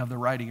meaning of the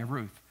writing of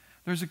Ruth.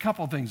 There's a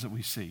couple things that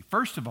we see.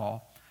 First of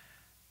all,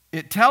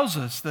 it tells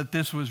us that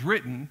this was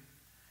written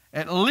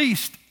at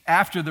least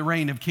after the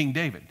reign of King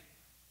David,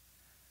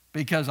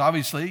 because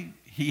obviously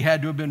he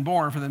had to have been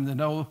born for them to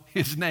know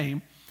his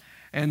name.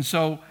 And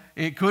so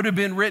it could have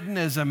been written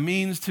as a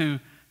means to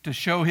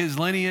show his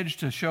lineage,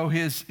 to show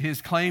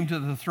his claim to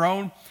the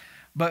throne.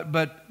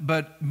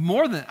 But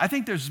more than, I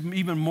think there's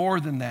even more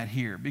than that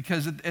here,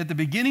 because at the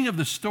beginning of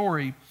the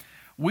story,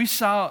 we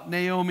saw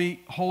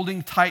Naomi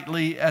holding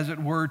tightly, as it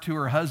were, to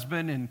her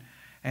husband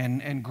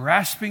and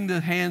grasping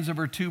the hands of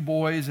her 2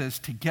 boys as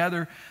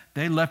together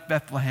they left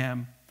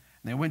Bethlehem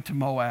and they went to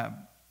Moab.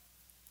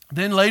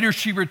 Then later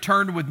she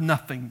returned with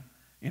nothing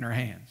in her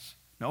hands.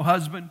 No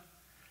husband,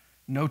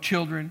 no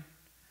children,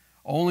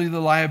 only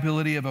the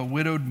liability of a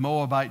widowed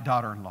Moabite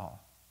daughter-in-law.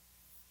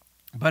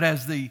 But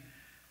as the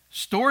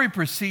story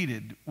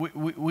proceeded,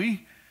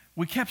 we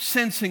kept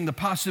sensing the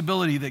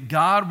possibility that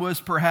God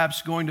was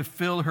perhaps going to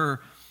fill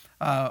her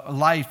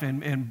life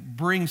and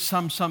bring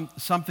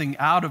something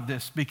out of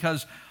this,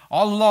 because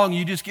all along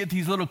you just get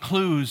these little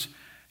clues,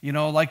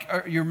 like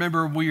you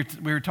remember we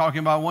were talking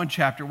about one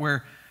chapter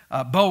where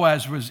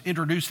Boaz was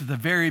introduced at the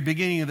very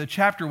beginning of the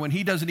chapter when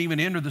he doesn't even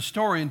enter the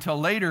story until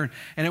later.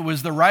 And it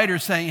was the writer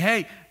saying,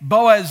 hey,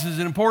 Boaz is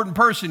an important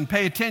person.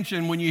 Pay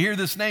attention when you hear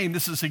this name.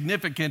 This is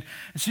significant.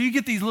 And so you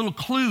get these little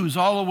clues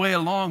all the way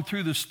along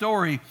through the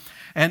story.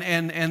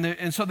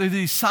 And so there's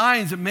these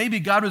signs that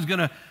maybe God was going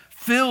to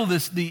fill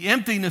the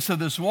emptiness of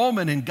this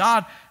woman. And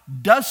God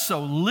does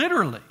so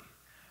literally.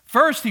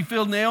 First, he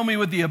filled Naomi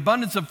with the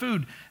abundance of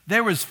food.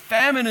 There was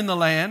famine in the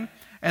land.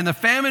 And the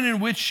famine in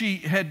which she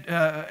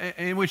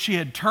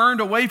had turned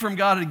away from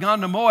God and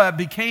gone to Moab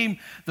became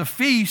the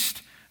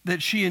feast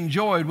that she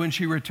enjoyed when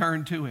she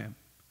returned to him.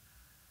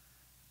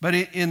 But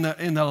in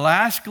the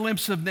last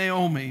glimpse of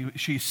Naomi,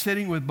 she's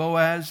sitting with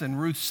Boaz and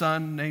Ruth's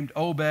son named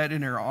Obed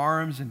in her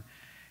arms,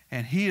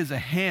 and he is a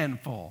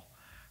handful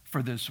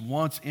for this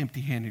once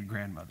empty-handed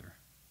grandmother.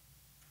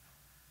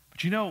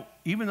 But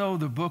even though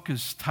the book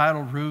is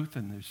titled Ruth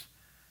and there's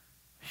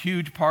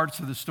huge parts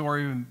of the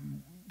story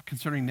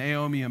concerning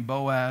Naomi and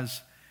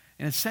Boaz,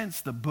 in a sense,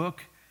 the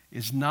book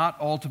is not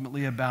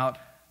ultimately about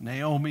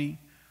Naomi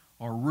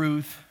or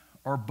Ruth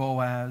or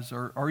Boaz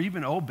or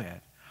even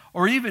Obed.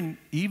 or even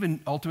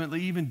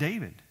ultimately even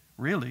David,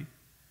 really.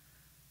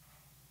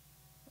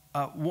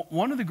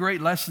 One of the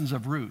great lessons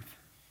of Ruth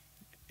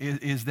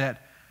is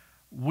that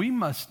we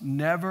must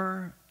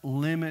never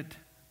limit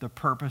the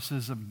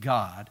purposes of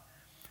God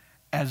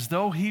as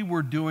though he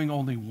were doing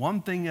only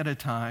one thing at a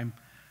time,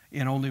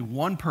 in only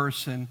one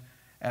person,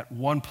 at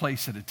one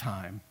place at a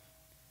time,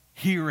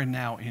 here and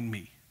now in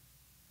me.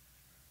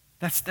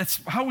 That's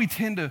how we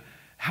tend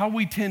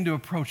to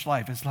approach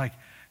life. It's like,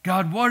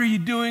 God, what are you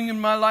doing in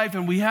my life?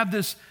 And we have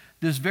this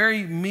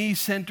very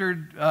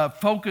me-centered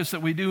focus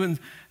that we do, and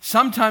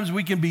sometimes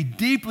we can be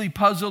deeply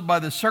puzzled by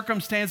the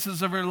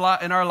circumstances in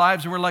our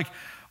lives, and we're like,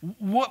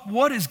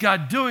 what is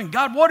God doing?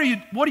 God, what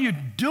are you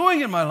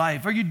doing in my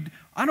life?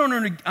 I don't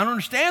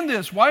understand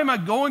this. Why am I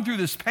going through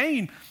this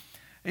pain?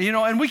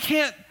 And we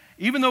can't,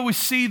 even though we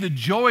see the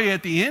joy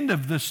at the end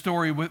of the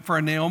story for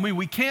Naomi,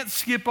 we can't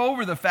skip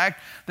over the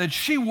fact that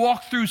she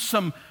walked through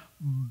some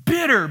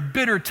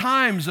bitter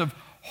times of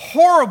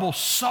horrible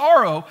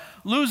sorrow,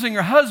 losing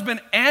her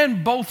husband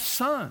and both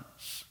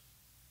sons.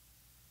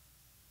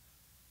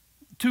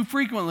 Too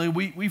frequently,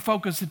 we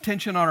focus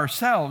attention on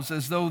ourselves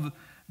as though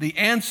the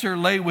answer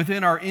lay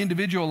within our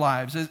individual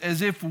lives,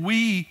 as if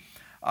we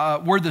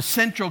were the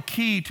central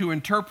key to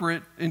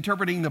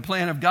interpreting the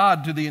plan of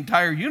God to the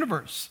entire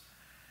universe.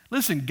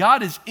 Listen,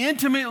 God is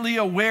intimately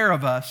aware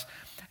of us,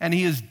 and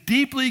he is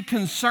deeply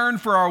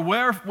concerned for our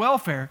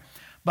welfare,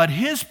 but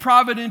his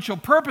providential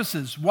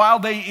purposes, while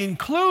they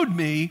include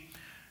me,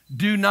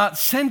 do not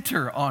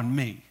center on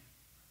me.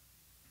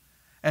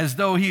 As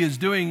though he is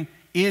doing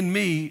in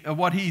me,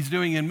 what he's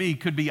doing in me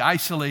could be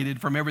isolated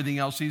from everything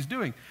else he's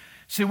doing.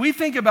 See, we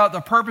think about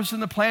the purpose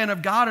and the plan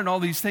of God and all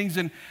these things,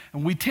 and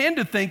we tend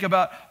to think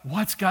about,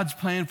 what's God's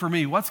plan for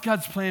me? What's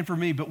God's plan for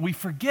me? But we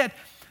forget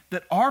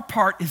that our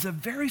part is a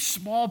very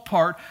small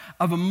part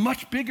of a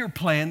much bigger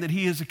plan that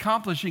he is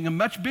accomplishing, a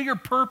much bigger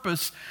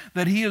purpose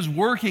that he is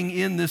working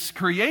in this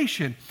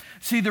creation.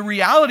 See, the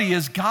reality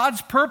is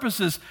God's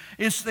purposes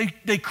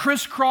they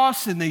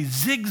crisscross and they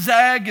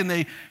zigzag and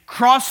they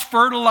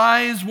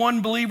cross-fertilize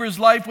one believer's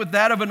life with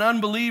that of an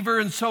unbeliever.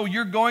 And so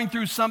you're going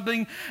through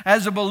something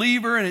as a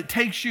believer, and it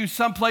takes you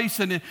someplace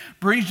and it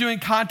brings you in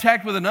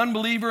contact with an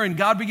unbeliever, and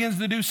God begins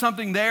to do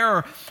something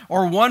there.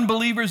 Or one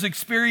believer's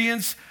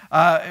experience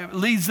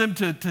leads them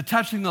to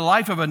touching the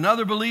life of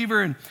another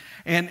believer.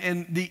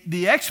 And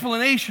the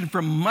explanation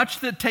for much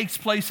that takes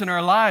place in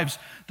our lives,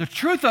 the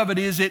truth of it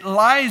is it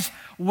lies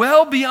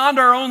well beyond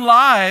our own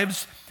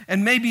lives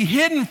and may be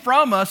hidden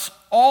from us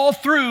all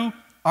through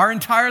our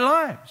entire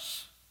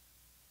lives.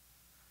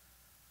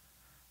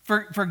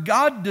 For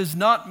God does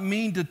not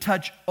mean to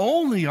touch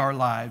only our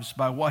lives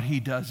by what he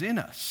does in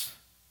us.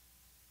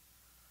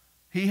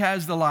 He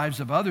has the lives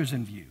of others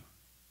in view,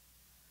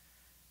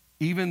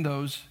 even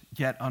those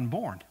yet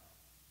unborn.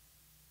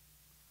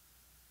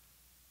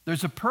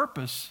 There's a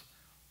purpose,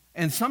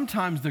 and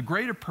sometimes the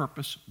greater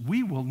purpose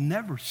we will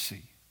never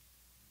see.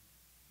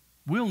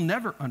 We'll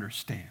never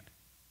understand.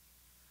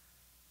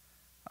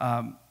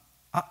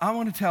 I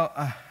want to tell,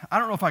 I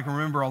don't know if I can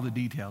remember all the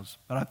details,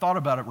 but I thought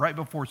about it right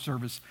before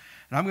service,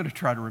 and I'm going to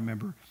try to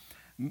remember.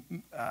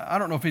 I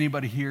don't know if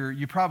anybody here,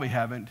 you probably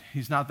haven't,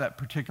 he's not that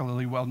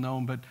particularly well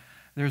known, but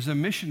there's a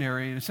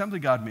missionary, an Assembly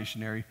of God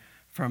missionary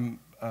from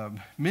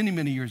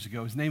many years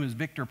ago. His name is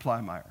Victor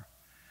Plymire.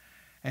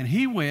 And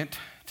he went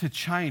to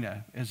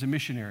China as a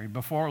missionary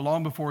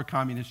long before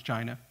communist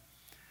China.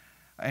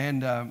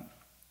 And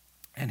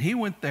he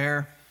went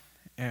there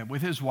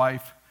with his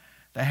wife.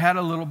 They had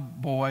a little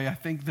boy. I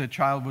think the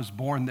child was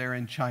born there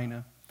in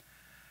China.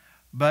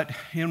 But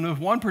in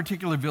one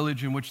particular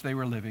village in which they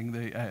were living,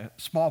 the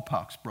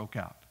smallpox broke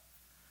out.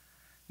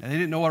 Now, they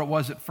didn't know what it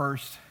was at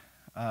first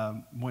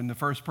when the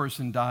first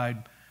person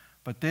died,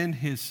 but then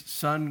his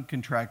son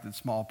contracted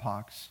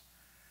smallpox.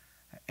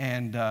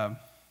 And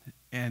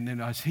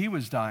then as he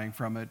was dying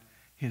from it,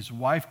 his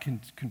wife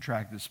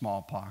contracted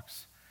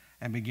smallpox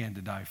and began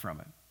to die from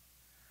it.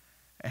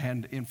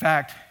 And in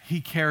fact,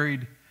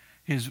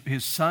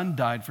 his son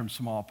died from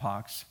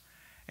smallpox,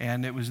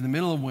 and it was in the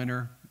middle of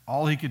winter.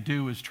 All he could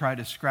do was try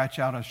to scratch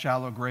out a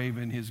shallow grave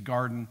in his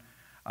garden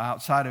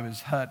outside of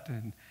his hut,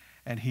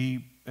 and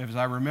he, as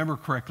I remember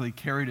correctly,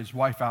 carried his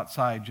wife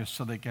outside just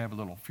so they could have a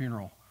little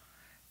funeral.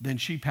 Then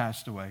she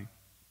passed away.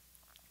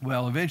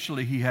 Well,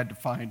 eventually he had to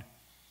find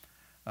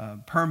a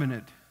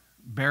permanent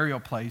burial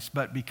place,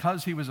 but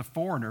because he was a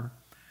foreigner,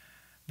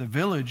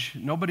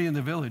 nobody in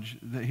the village,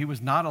 he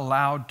was not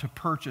allowed to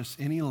purchase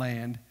any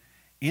land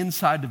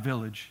inside the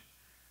village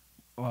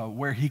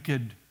where he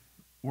could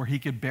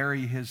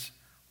bury his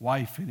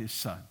wife and his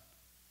son.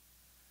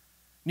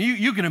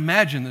 You can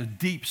imagine the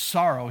deep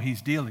sorrow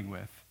he's dealing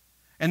with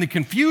and the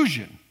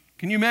confusion.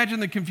 Can you imagine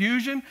the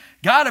confusion?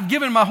 God, I've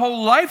given my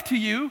whole life to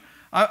you.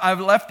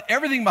 I've left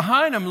everything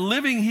behind. I'm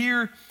living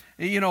here,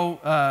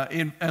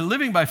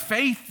 living by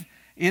faith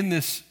in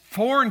this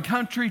foreign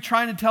country,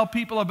 trying to tell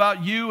people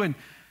about you. And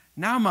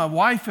now my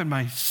wife and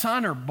my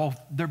son are both,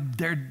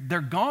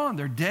 they're gone.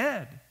 They're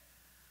dead.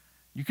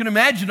 You can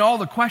imagine all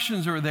the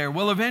questions that were there.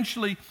 Well,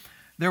 eventually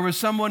there was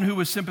someone who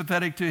was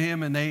sympathetic to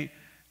him, and they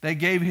they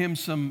gave him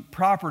some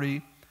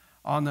property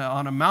on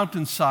a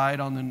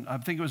mountainside I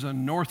think it was a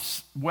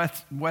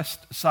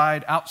northwest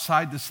side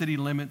outside the city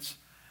limits,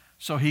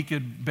 so he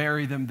could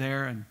bury them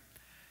there. And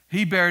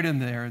he buried him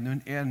there.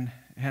 And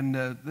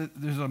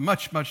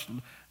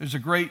there's a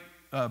great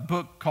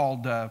book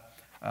called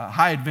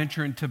High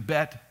Adventure in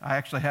Tibet. I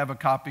actually have a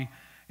copy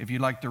if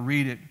you'd like to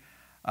read it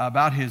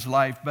about his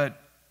life. But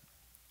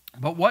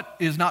what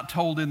is not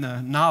told in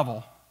the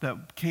novel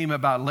that came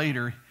about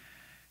later,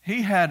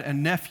 he had a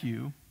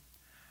nephew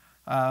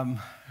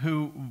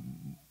who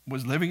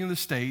was living in the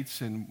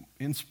States and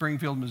in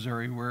Springfield,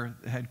 Missouri, where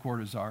the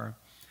headquarters are.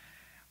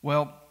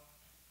 Well,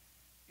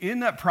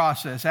 in that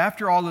process,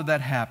 after all of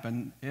that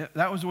happened,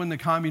 that was when the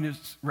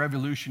communist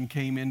revolution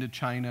came into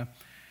China,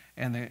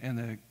 and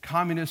the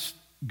communist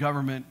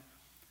government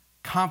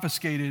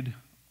confiscated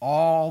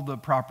all the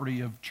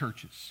property of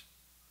churches.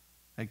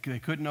 They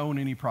couldn't own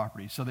any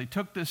property. So they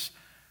took this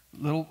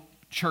little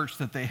church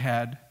that they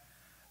had,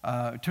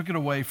 took it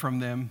away from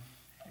them,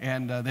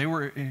 and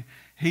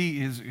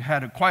he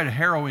had quite a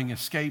harrowing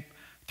escape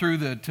through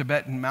the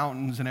Tibetan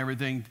mountains and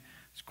everything.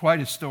 It's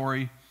quite a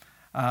story.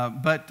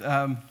 But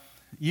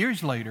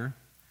years later,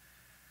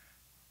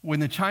 when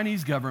the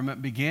Chinese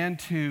government began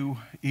to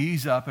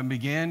ease up and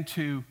began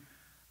to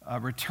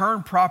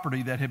return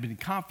property that had been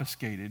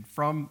confiscated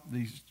from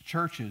these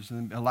churches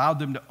and allowed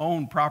them to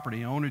own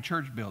property, own a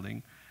church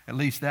building, at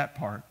least that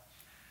part,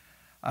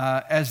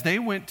 as they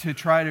went to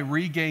try to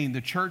regain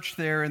the church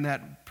there in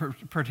that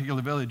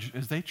particular village,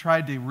 as they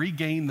tried to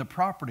regain the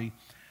property,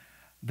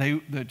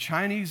 the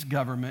Chinese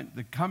government,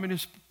 the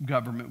communist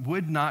government,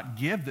 would not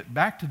give it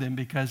back to them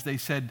because they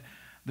said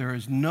there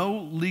is no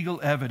legal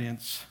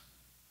evidence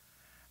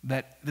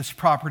that this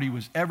property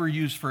was ever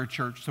used for a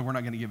church, so we're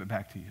not going to give it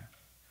back to you.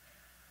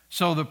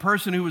 So the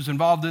person who was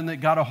involved in it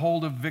got a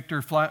hold of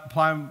Victor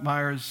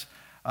Plymeyer's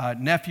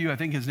nephew, I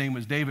think his name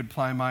was David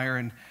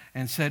Plymeyer,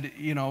 and said,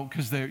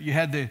 because you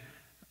had the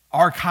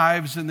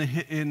archives in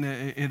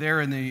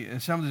the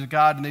Assemblies of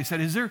God, and they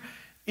said, is there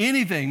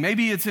anything,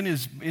 maybe it's in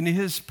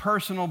his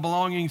personal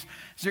belongings,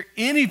 is there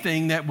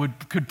anything that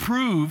could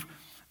prove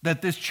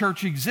that this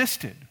church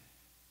existed?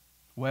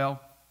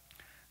 Well,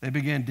 they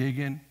began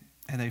digging,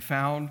 and they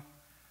found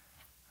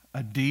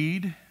a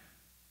deed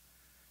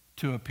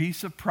to a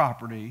piece of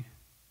property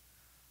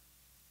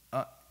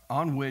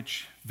on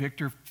which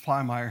Victor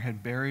Plymeyer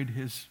had buried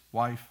his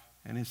wife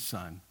and his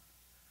son.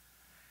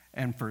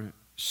 And for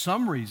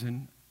some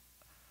reason,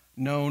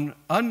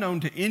 unknown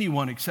to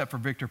anyone except for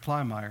Victor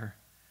Plymeyer,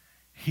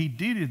 he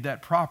deeded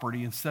that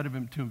property instead of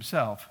to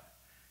himself,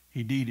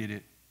 he deeded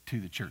it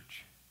to the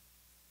church.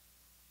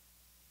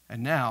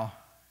 And now,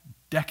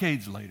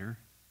 decades later,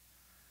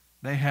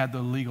 they had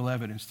the legal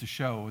evidence to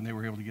show, and they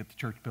were able to get the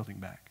church building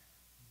back.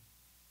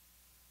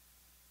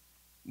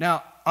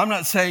 Now, I'm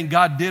not saying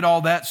God did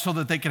all that so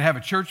that they could have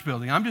a church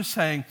building. I'm just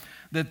saying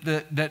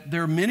that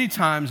there are many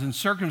times and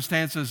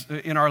circumstances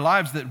in our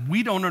lives that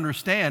we don't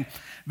understand.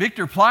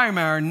 Victor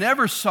Plymeyer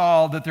never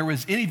saw that there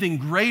was anything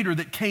greater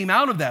that came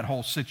out of that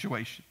whole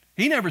situation.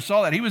 He never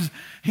saw that.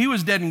 He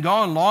was dead and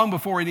gone long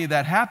before any of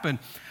that happened.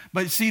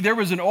 But see, there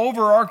was an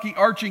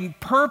overarching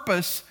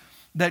purpose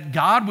that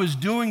God was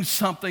doing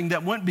something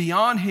that went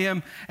beyond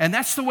him. And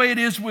that's the way it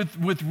is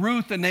with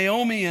Ruth and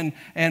Naomi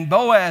and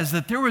Boaz,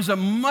 that there was a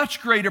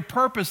much greater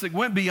purpose that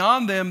went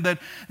beyond them,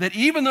 that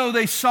even though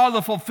they saw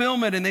the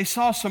fulfillment and they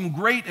saw some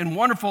great and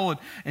wonderful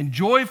and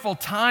joyful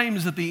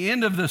times at the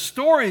end of the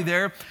story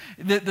there,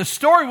 the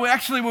story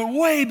actually went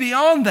way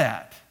beyond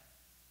that.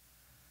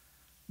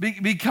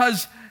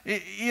 Because,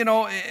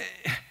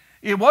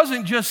 it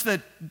wasn't just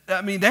that,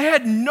 they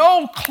had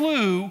no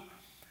clue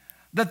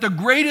that the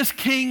greatest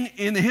king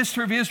in the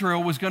history of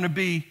Israel was going to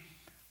be,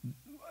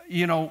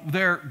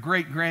 their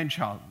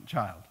great-grandchild.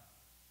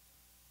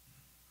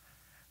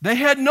 They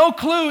had no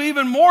clue,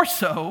 even more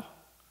so,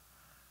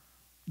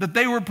 that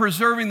they were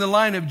preserving the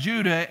line of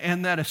Judah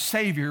and that a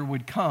Savior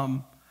would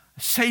come,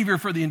 a Savior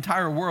for the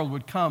entire world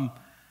would come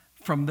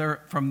from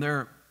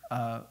their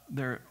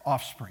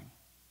offspring.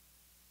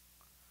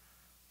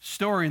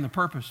 Story and the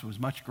purpose was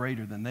much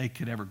greater than they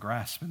could ever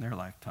grasp in their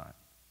lifetime.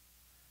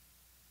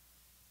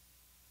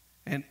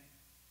 And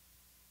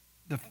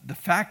the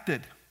fact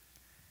that,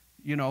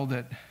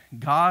 that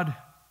God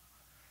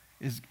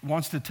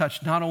wants to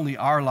touch not only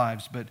our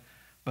lives, but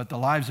the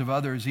lives of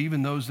others,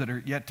 even those that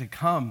are yet to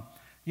come,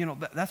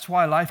 that's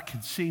why life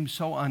can seem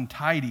so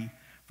untidy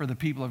for the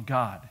people of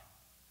God.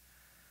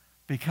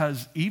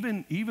 Because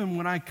even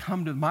when I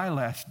come to my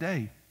last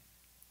day,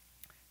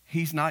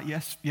 he's not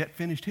yet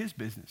finished his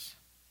business.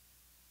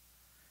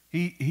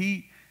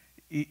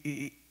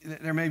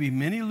 There may be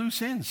many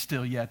loose ends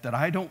still yet that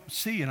I don't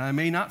see, and I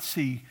may not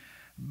see.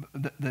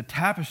 The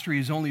tapestry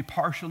is only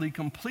partially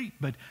complete,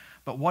 but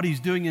what he's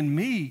doing in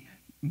me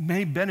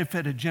may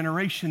benefit a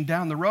generation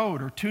down the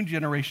road or 2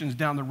 generations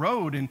down the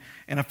road. And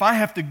if I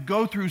have to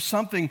go through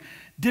something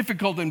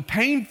difficult and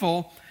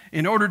painful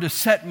in order to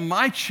set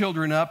my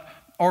children up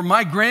or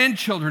my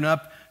grandchildren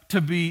up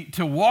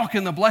to walk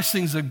in the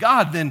blessings of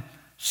God, then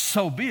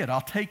so be it.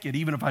 I'll take it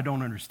even if I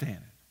don't understand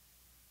it.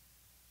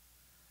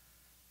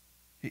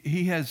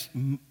 He has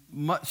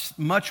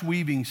much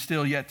weaving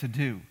still yet to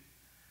do,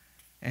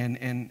 and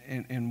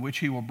in which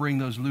he will bring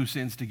those loose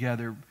ends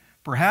together.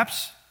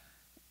 Perhaps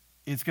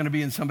it's going to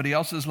be in somebody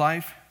else's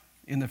life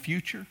in the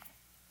future,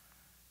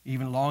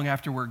 even long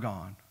after we're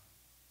gone.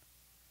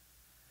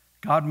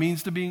 God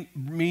means to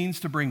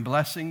bring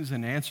blessings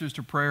and answers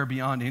to prayer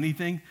beyond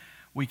anything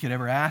we could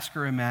ever ask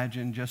or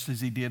imagine, just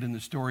as he did in the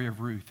story of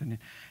Ruth. And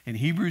in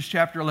Hebrews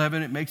chapter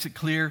 11, it makes it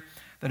clear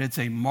that it's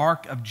a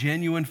mark of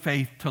genuine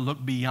faith to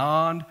look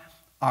beyond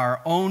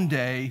our own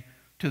day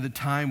to the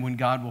time when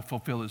God will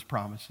fulfill his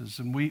promises.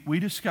 And we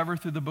discover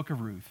through the book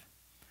of Ruth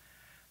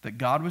that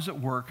God was at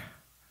work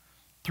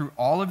through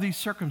all of these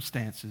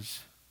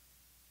circumstances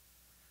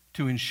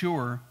to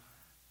ensure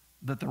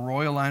that the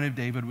royal line of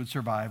David would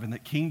survive and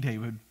that King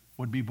David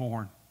would be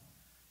born.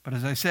 But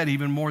as I said,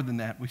 even more than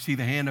that, we see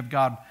the hand of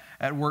God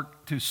at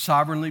work to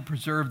sovereignly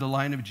preserve the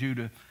line of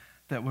Judah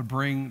that would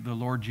bring the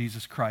Lord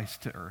Jesus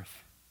Christ to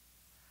earth.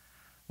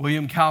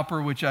 William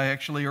Cowper, which I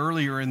actually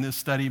earlier in this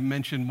study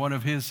mentioned one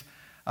of his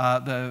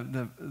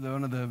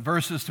one of the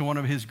verses to one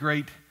of his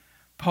great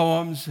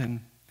poems,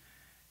 and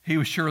he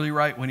was surely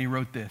right when he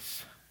wrote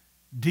this: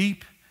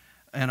 "Deep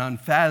and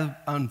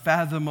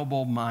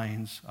unfathomable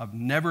minds of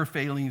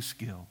never-failing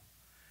skill,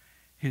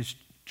 he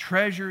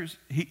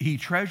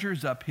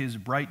treasures up his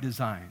bright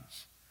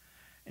designs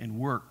and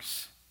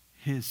works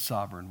his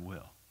sovereign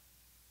will."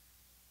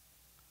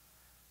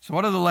 So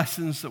what are the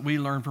lessons that we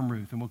learn from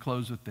Ruth? And we'll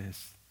close with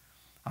this.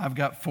 I've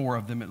got 4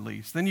 of them at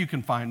least. Then you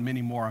can find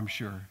many more, I'm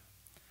sure.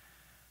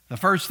 The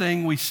first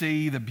thing, we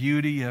see the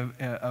beauty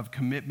of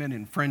commitment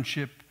and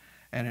friendship,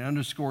 and it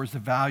underscores the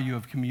value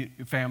of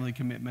family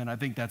commitment. I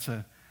think that's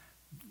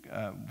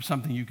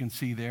something you can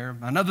see there.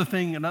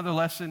 Another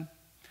lesson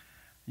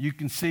you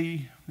can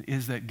see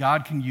is that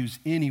God can use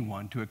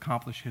anyone to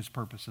accomplish his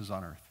purposes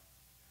on earth.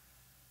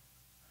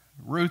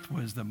 Ruth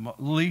was the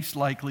least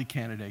likely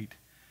candidate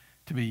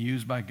to be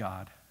used by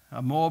God.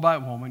 A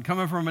Moabite woman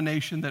coming from a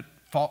nation that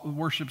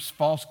worships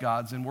false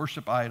gods and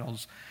worship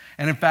idols.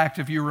 And in fact,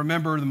 if you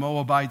remember, the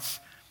Moabites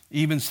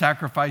even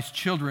sacrificed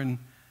children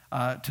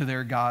to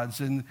their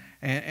gods.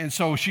 And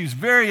so she's a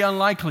very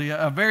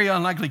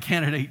unlikely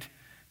candidate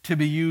to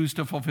be used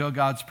to fulfill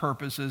God's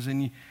purposes.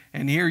 And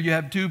here you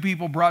have 2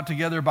 people brought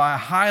together by a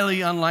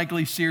highly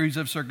unlikely series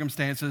of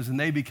circumstances, and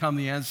they become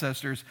the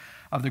ancestors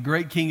of the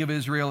great King of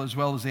Israel, as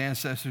well as the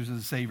ancestors of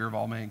the Savior of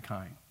all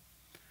mankind.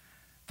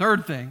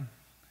 Third thing,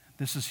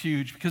 this is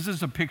huge because this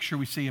is a picture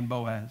we see in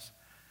Boaz.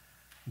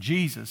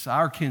 Jesus,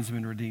 our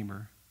kinsman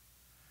redeemer,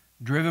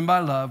 driven by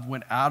love,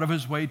 went out of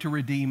his way to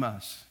redeem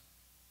us,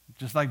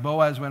 just like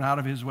Boaz went out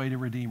of his way to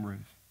redeem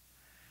Ruth,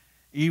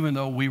 even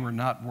though we were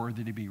not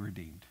worthy to be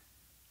redeemed.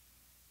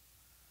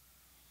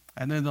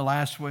 And then the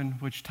last one,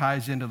 which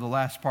ties into the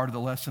last part of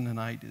the lesson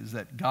tonight, is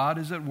that God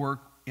is at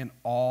work in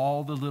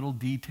all the little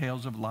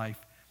details of life,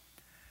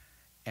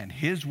 and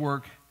his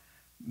work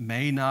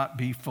may not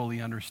be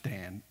fully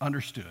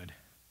understood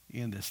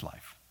in this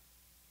life.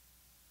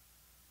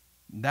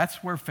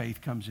 That's where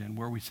faith comes in,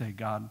 where we say,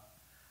 God,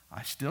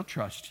 I still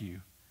trust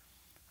you.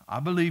 I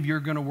believe you're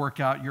going to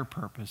work out your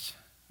purpose.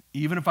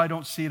 Even if I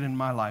don't see it in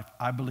my life,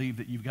 I believe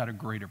that you've got a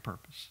greater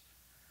purpose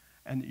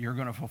and that you're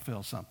going to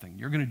fulfill something.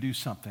 You're going to do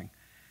something.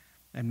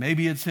 And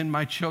maybe it's in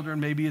my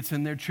children, maybe it's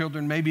in their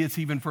children, maybe it's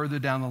even further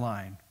down the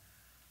line.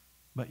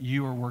 But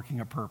you are working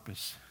a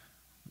purpose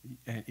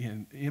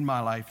in my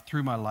life,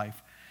 through my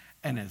life.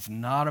 And it's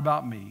not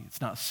about me.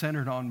 It's not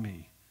centered on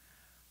me.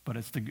 But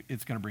it's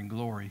going to bring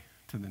glory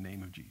to the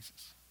name of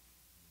Jesus.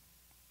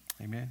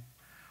 Amen.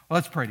 Well,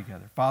 let's pray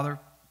together. Father,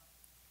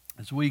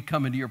 as we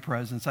come into your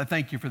presence, I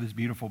thank you for this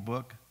beautiful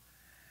book.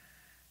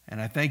 And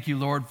I thank you,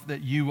 Lord,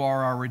 that you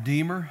are our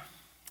Redeemer,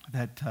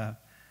 that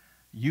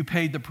you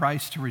paid the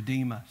price to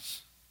redeem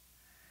us.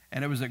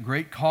 And it was at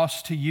great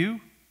cost to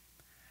you,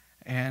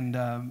 and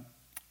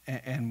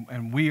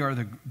we are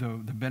the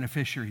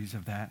beneficiaries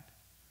of that.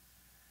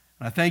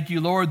 And I thank you,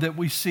 Lord, that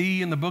we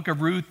see in the book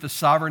of Ruth the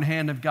sovereign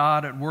hand of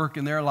God at work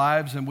in their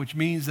lives, and which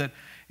means that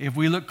if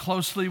we look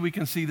closely, we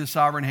can see the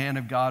sovereign hand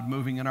of God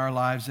moving in our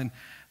lives. And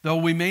though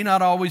we may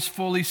not always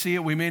fully see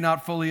it, we may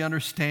not fully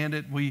understand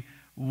it,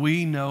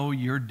 we know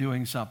you're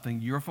doing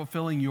something. You're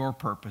fulfilling your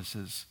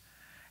purposes.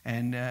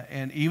 And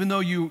even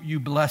though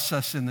you bless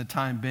us in the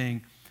time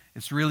being,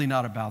 it's really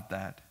not about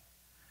that.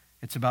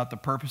 It's about the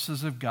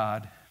purposes of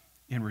God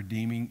in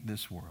redeeming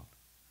this world.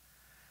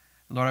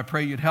 Lord, I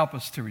pray you'd help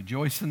us to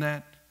rejoice in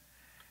that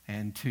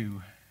and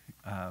to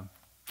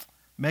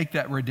make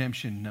that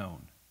redemption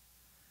known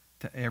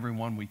to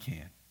everyone we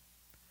can.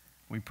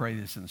 We pray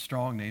this in the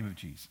strong name of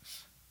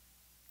Jesus.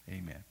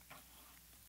 Amen.